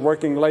husband was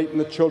working late and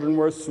the children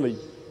were asleep.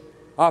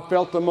 I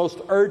felt the most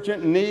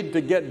urgent need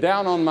to get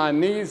down on my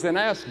knees and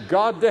ask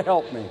God to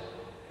help me.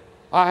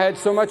 I had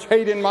so much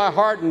hate in my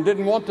heart and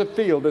didn't want to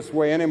feel this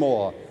way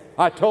anymore.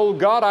 I told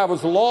God I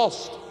was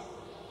lost.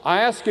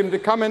 I asked Him to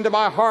come into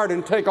my heart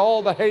and take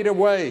all the hate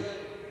away.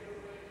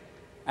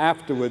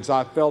 Afterwards,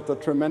 I felt a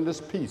tremendous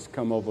peace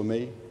come over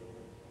me.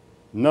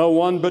 No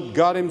one but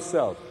God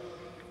Himself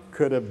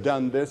could have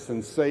done this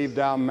and saved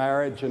our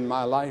marriage and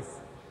my life.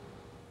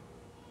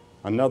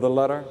 Another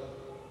letter.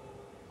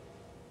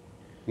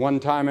 One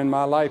time in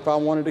my life, I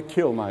wanted to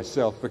kill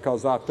myself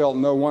because I felt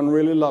no one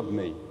really loved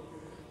me.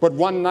 But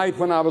one night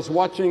when I was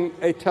watching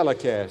a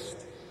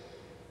telecast,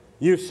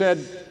 you said,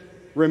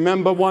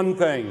 remember one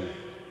thing,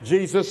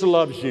 Jesus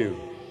loves you.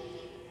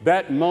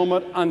 That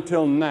moment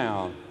until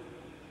now,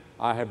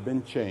 I have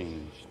been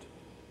changed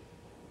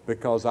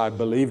because I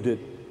believed it,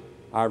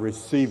 I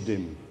received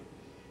Him.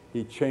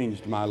 He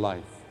changed my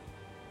life.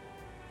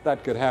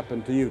 That could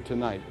happen to you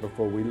tonight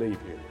before we leave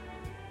here.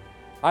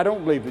 I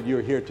don't believe that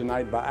you're here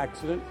tonight by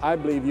accident. I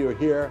believe you're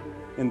here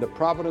in the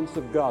providence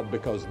of God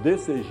because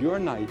this is your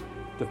night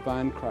to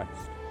find Christ.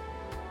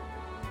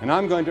 And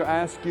I'm going to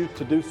ask you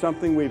to do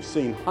something we've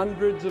seen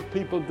hundreds of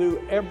people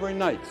do every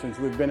night since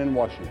we've been in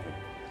Washington.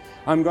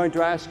 I'm going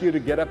to ask you to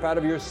get up out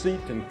of your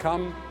seat and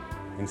come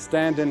and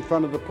stand in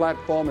front of the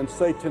platform and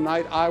say,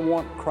 tonight, I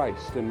want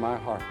Christ in my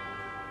heart.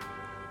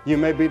 You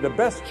may be the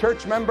best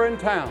church member in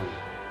town.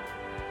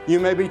 You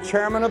may be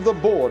chairman of the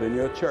board in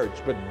your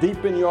church, but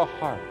deep in your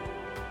heart,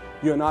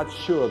 you're not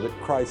sure that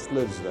Christ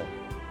lives there.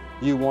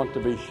 You want to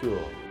be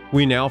sure.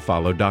 We now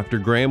follow Dr.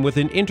 Graham with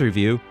an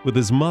interview with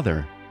his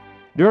mother.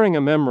 During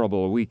a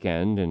memorable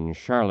weekend in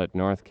Charlotte,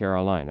 North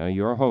Carolina,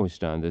 your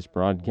host on this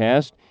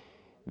broadcast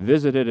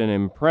visited an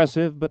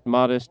impressive but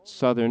modest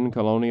southern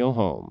colonial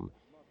home,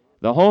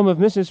 the home of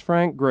Mrs.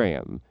 Frank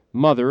Graham,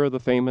 mother of the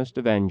famous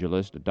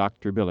evangelist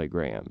Dr. Billy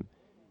Graham.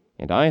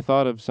 And I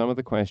thought of some of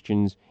the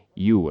questions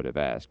you would have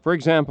asked. For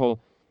example,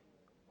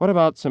 what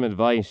about some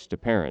advice to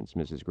parents,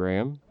 Mrs.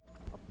 Graham?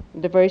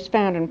 The verse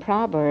found in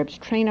Proverbs,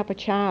 train up a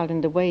child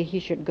in the way he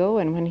should go,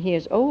 and when he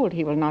is old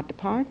he will not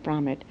depart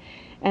from it.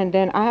 And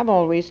then I've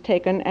always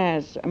taken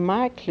as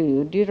my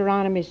clue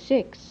Deuteronomy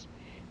 6,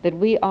 that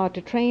we are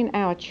to train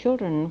our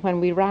children when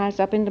we rise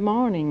up in the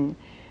morning,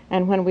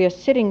 and when we are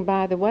sitting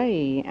by the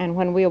way, and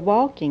when we are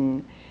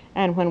walking,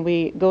 and when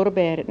we go to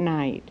bed at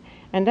night.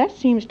 And that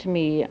seems to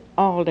me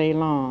all day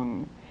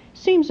long.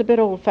 Seems a bit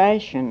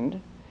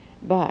old-fashioned,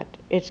 but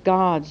it's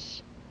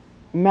God's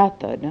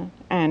method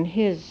and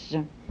His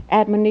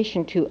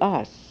admonition to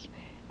us,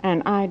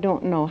 and I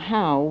don't know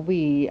how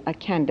we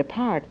can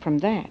depart from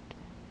that.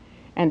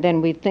 And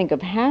then we think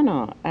of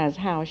Hannah as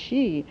how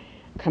she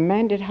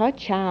commended her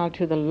child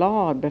to the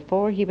Lord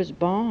before he was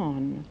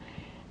born,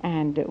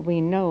 and we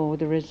know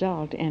the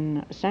result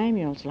in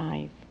Samuel's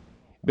life.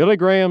 Billy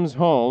Graham's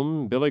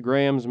home, Billy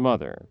Graham's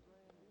mother.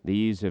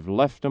 These have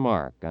left a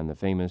mark on the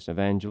famous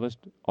evangelist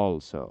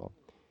also.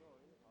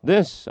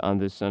 This, on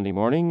this Sunday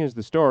morning, is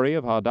the story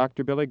of how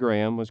Dr. Billy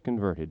Graham was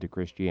converted to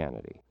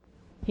Christianity.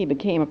 He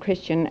became a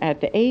Christian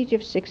at the age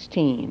of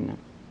 16.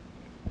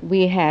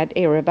 We had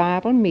a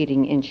revival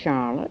meeting in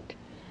Charlotte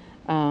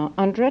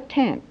under a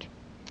tent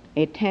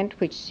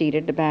which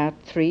seated about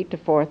 3,000 to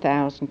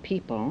 4,000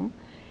 people.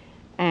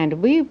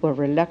 And we were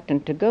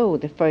reluctant to go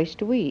the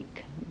first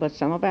week, but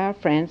some of our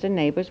friends and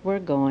neighbors were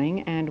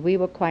going, and we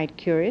were quite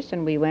curious,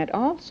 and we went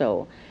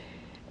also.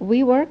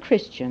 We were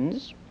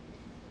Christians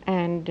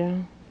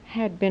and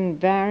had been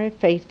very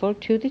faithful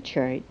to the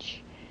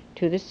church,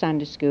 to the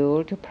Sunday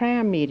school, to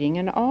prayer meeting,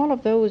 and all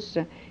of those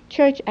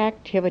church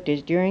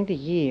activities during the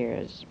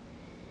years.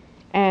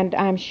 And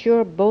I'm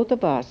sure both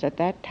of us at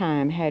that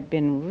time had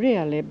been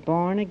really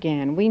born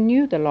again. We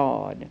knew the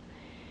Lord,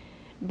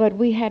 but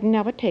we had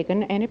never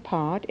taken any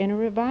part in a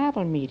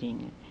revival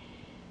meeting.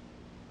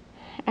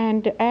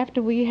 And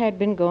after we had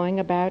been going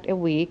about a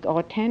week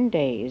or 10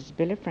 days,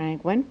 Billy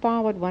Frank went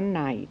forward one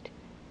night,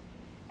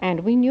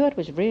 and we knew it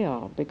was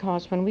real,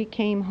 because when we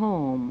came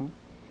home,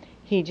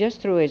 he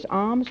just threw his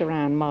arms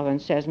around Mother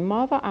and says,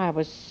 Mother, I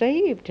was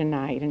saved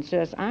tonight, and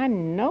says, I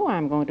know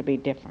I'm going to be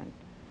different.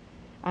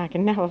 I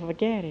can never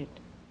forget it.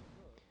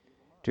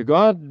 To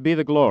God be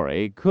the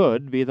glory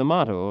could be the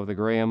motto of the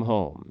Graham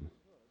home.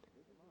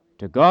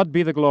 To God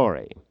be the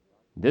glory.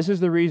 This is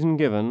the reason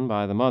given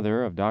by the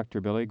mother of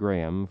Dr. Billy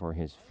Graham for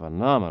his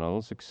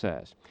phenomenal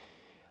success.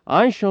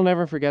 I shall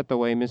never forget the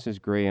way Mrs.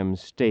 Graham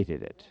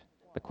stated it.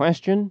 The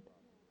question,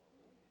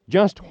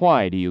 Just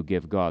why do you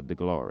give God the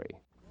glory?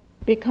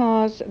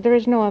 Because there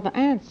is no other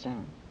answer.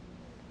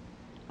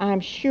 I'm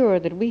sure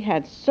that we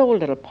had so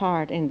little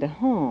part in the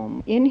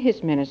home, in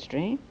his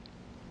ministry.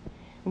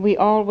 We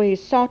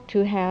always sought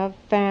to have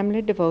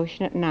family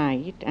devotion at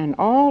night, and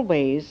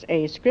always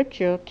a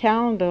scripture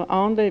calendar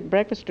on the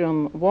breakfast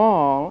room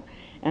wall,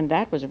 and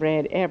that was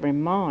read every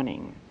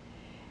morning.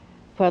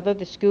 Whether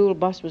the school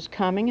bus was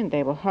coming and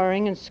they were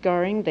hurrying and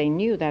scurrying, they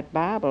knew that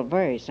Bible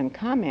verse and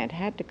comment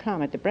had to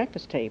come at the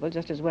breakfast table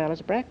just as well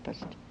as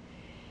breakfast.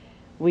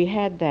 We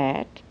had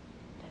that.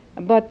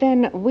 But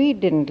then we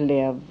didn't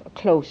live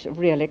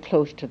really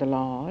close to the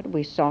Lord.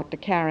 We sought to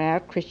carry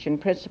out Christian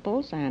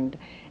principles, and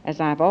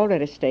as I've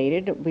already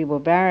stated, we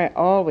were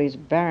always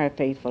very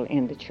faithful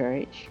in the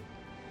church.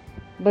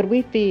 But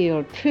we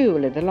feel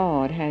truly the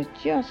Lord has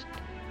just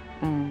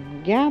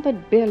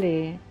gathered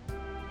Billy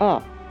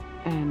up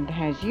and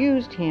has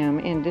used him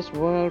in this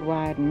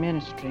worldwide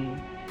ministry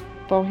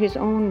for his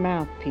own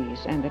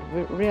mouthpiece, and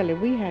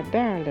that we have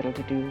very little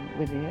to do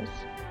with this.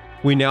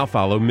 We now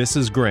follow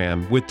Mrs.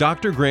 Graham with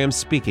Dr. Graham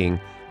speaking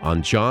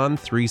on John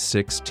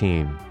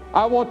 3:16.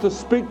 I want to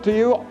speak to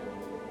you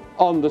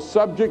on the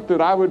subject that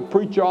I would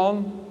preach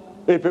on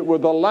if it were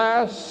the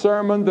last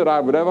sermon that I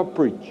would ever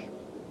preach.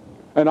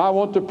 And I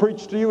want to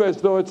preach to you as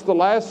though it's the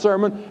last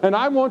sermon, and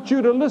I want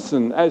you to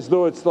listen as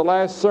though it's the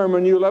last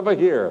sermon you'll ever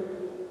hear.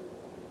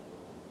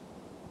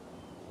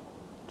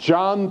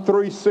 John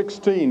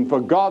 3:16, for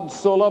God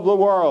so loved the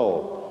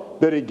world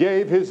that he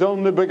gave his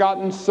only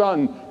begotten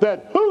Son,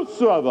 that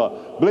whosoever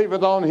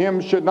believeth on him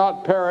should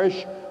not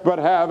perish, but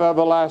have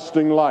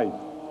everlasting life.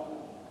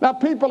 Now,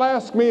 people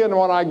ask me, and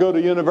when I go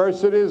to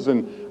universities,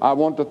 and I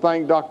want to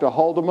thank Dr.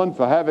 Haldeman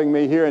for having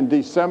me here in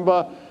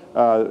December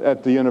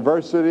at the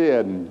university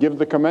and give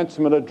the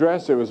commencement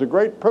address. It was a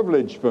great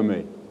privilege for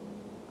me.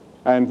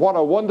 And what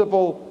a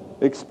wonderful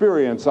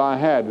experience I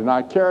had, and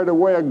I carried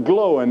away a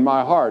glow in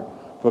my heart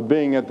for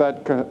being at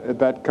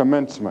that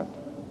commencement.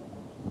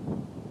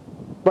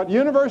 But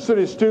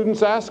university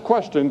students ask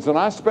questions, and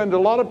I spend a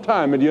lot of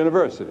time at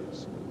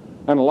universities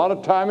and a lot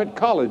of time at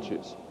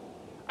colleges.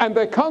 And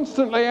they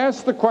constantly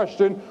ask the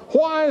question,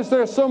 why is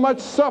there so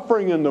much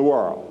suffering in the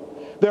world?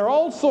 They're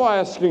also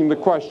asking the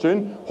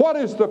question, what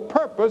is the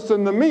purpose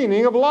and the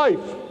meaning of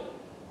life?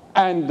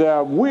 And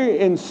we,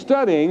 in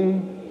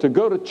studying to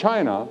go to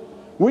China,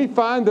 we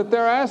find that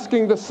they're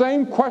asking the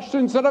same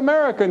questions that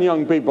American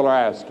young people are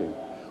asking.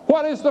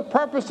 What is the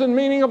purpose and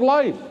meaning of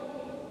life?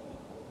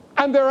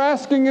 And they're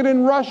asking it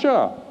in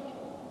Russia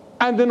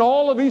and in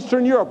all of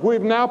Eastern Europe.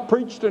 We've now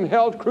preached and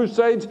held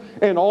crusades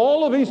in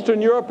all of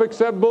Eastern Europe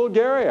except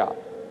Bulgaria.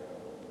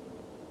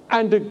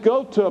 And to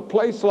go to a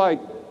place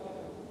like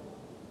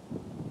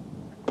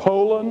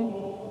Poland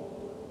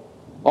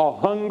or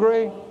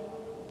Hungary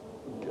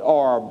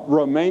or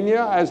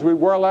Romania, as we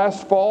were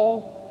last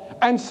fall,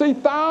 and see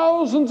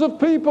thousands of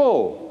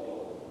people,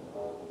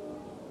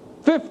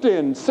 50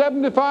 and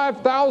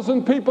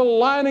 75,000 people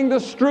lining the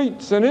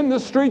streets and in the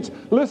streets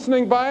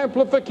listening by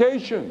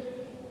amplification.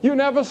 You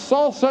never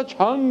saw such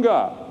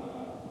hunger,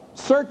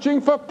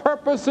 searching for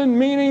purpose and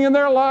meaning in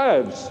their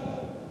lives.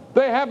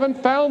 They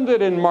haven't found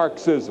it in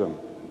Marxism.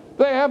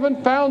 They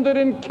haven't found it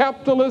in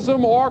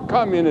capitalism or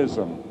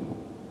communism.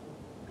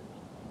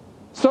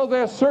 So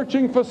they're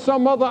searching for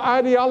some other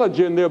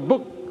ideology. In their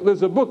book,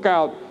 there's a book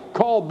out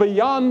called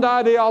Beyond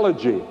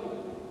Ideology.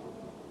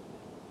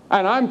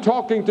 And I'm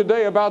talking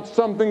today about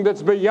something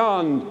that's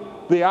beyond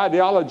the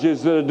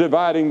ideologies that are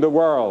dividing the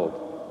world.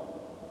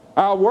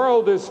 Our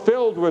world is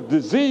filled with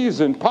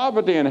disease and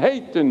poverty and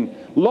hate and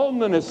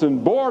loneliness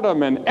and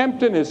boredom and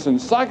emptiness and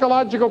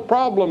psychological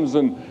problems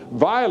and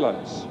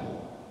violence.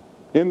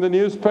 In the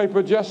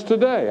newspaper just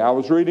today, I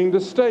was reading The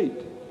State,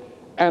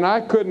 and I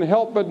couldn't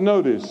help but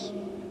notice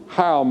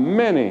how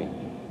many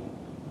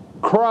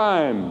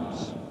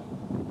crimes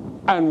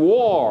and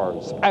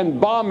wars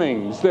and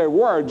bombings there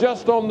were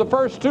just on the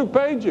first 2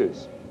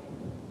 pages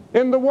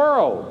in the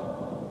world.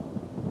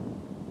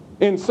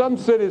 In some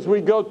cities we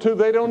go to,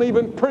 they don't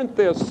even print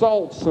the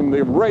assaults and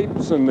the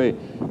rapes and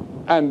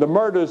the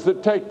murders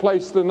that take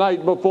place the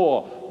night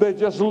before. They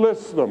just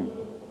list them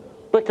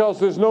because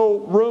there's no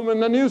room in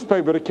the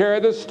newspaper to carry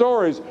the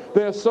stories.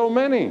 There's so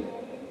many.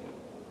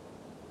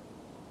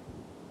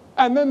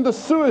 And then the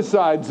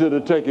suicides that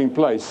are taking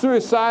place.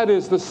 Suicide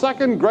is the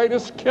second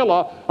greatest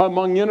killer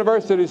among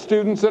university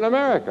students in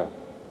America.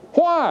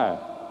 Why?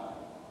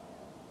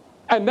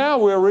 And now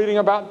we're reading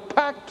about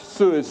packed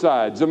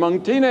suicides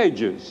among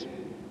teenagers.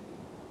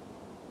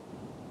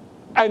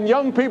 And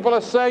young people are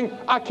saying,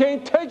 I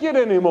can't take it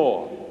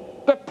anymore.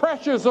 The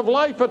pressures of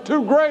life are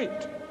too great.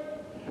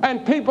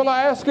 And people are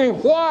asking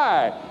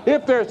why?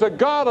 If there's a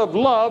God of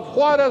love,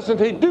 why doesn't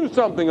he do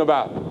something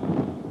about it?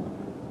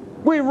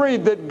 We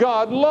read that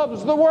God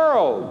loves the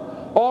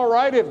world. All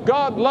right, if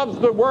God loves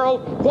the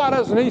world, why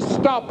doesn't he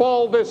stop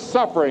all this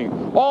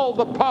suffering, all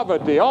the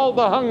poverty, all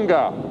the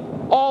hunger,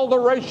 all the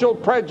racial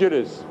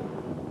prejudice,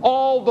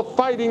 all the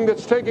fighting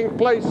that's taking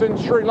place in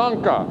Sri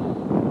Lanka,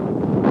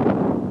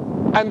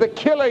 and the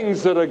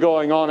killings that are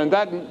going on, and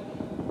that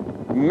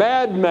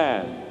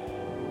madman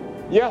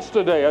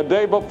yesterday, a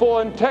day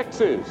before in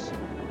Texas,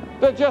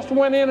 that just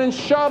went in and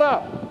shot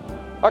up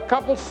a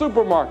couple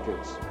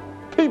supermarkets.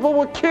 People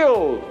were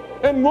killed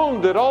and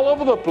wounded all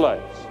over the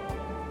place.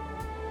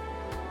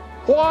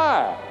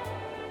 Why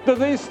do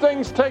these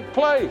things take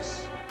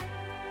place?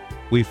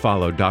 We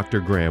follow Dr.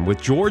 Graham with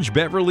George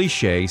Beverly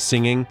Shea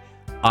singing,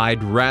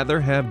 "I'd Rather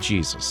Have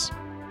Jesus."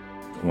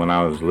 When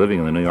I was living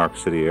in the New York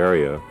City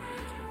area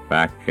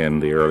back in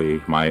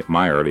the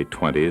my early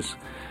 20s,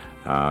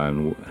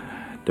 and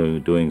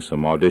doing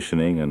some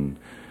auditioning and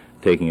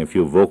taking a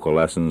few vocal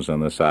lessons on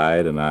the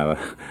side, and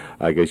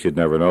I guess you'd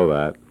never know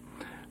that.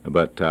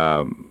 But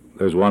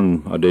there's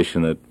one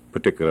audition that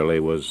particularly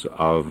was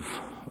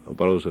it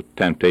was a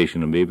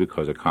temptation to me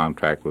because a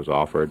contract was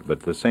offered, but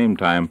at the same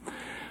time,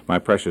 my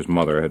precious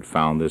mother had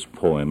found this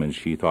poem, and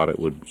she thought it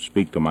would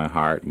speak to my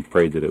heart and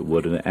prayed that it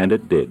would, and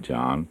it did,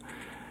 John.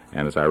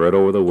 And as I read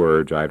over the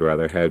words, I'd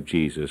rather have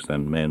Jesus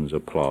than men's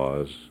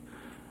applause.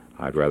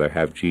 I'd rather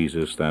have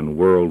Jesus than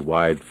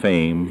worldwide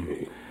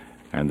fame.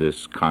 And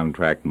this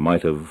contract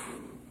might have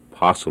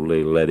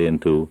possibly led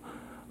into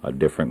a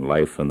different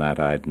life than that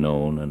I'd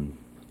known, and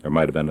there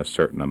might have been a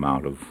certain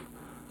amount of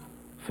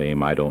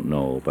fame, I don't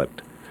know, but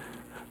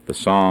the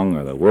song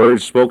or the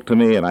words spoke to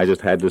me, and I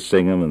just had to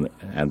sing them,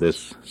 and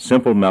this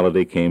simple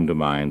melody came to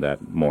mind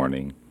that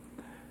morning,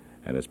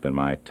 and it's been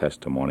my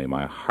testimony,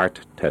 my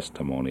heart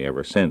testimony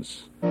ever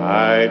since.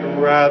 I'd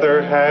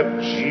rather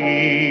have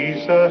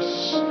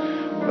Jesus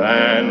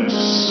than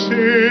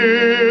silver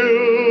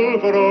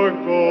or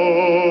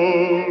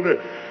gold.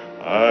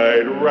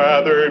 I'd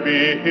rather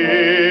be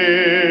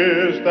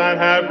his than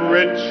have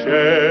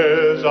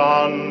riches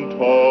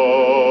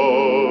untold.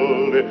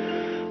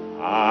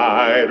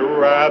 I'd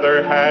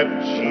rather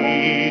have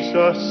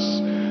Jesus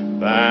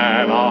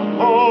than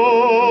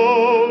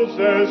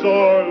houses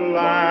or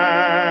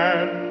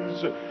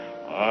lands.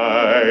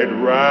 I'd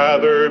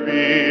rather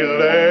be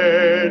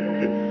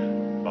led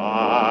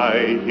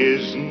by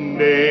his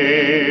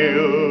nail-pierced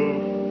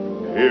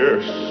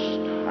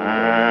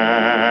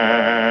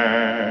hand.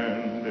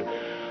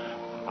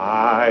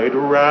 I'd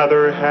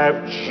rather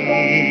have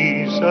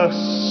Jesus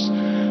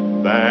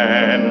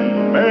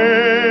than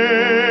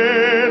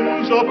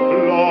men's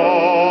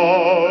applause.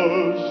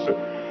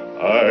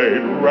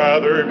 I'd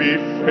rather be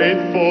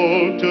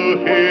faithful to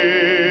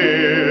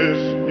his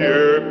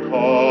dear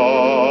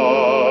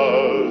cause.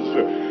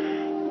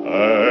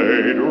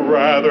 I'd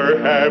rather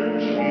have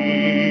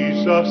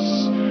Jesus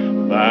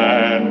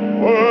than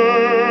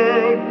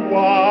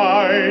worldwide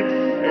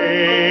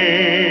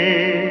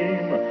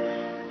fame.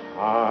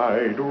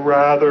 I'd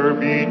rather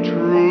be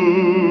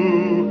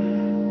true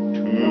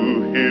to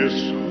his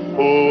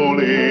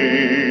holy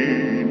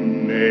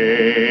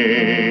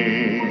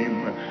name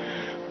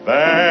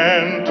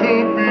than to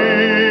be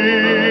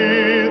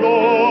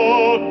the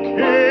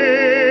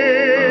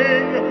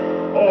king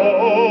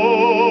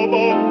of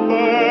the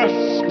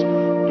vast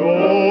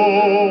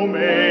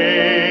domain,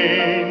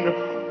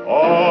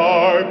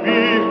 or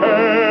be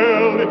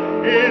held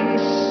in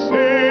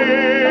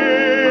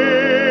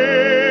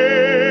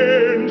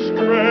sin's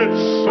dread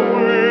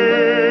sway.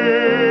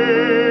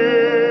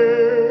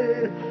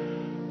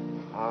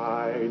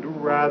 I'd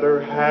rather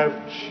have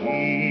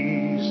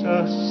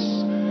Jesus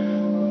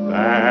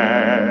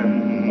than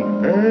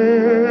anything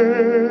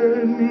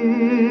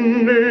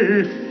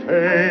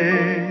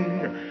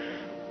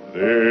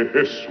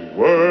this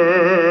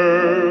world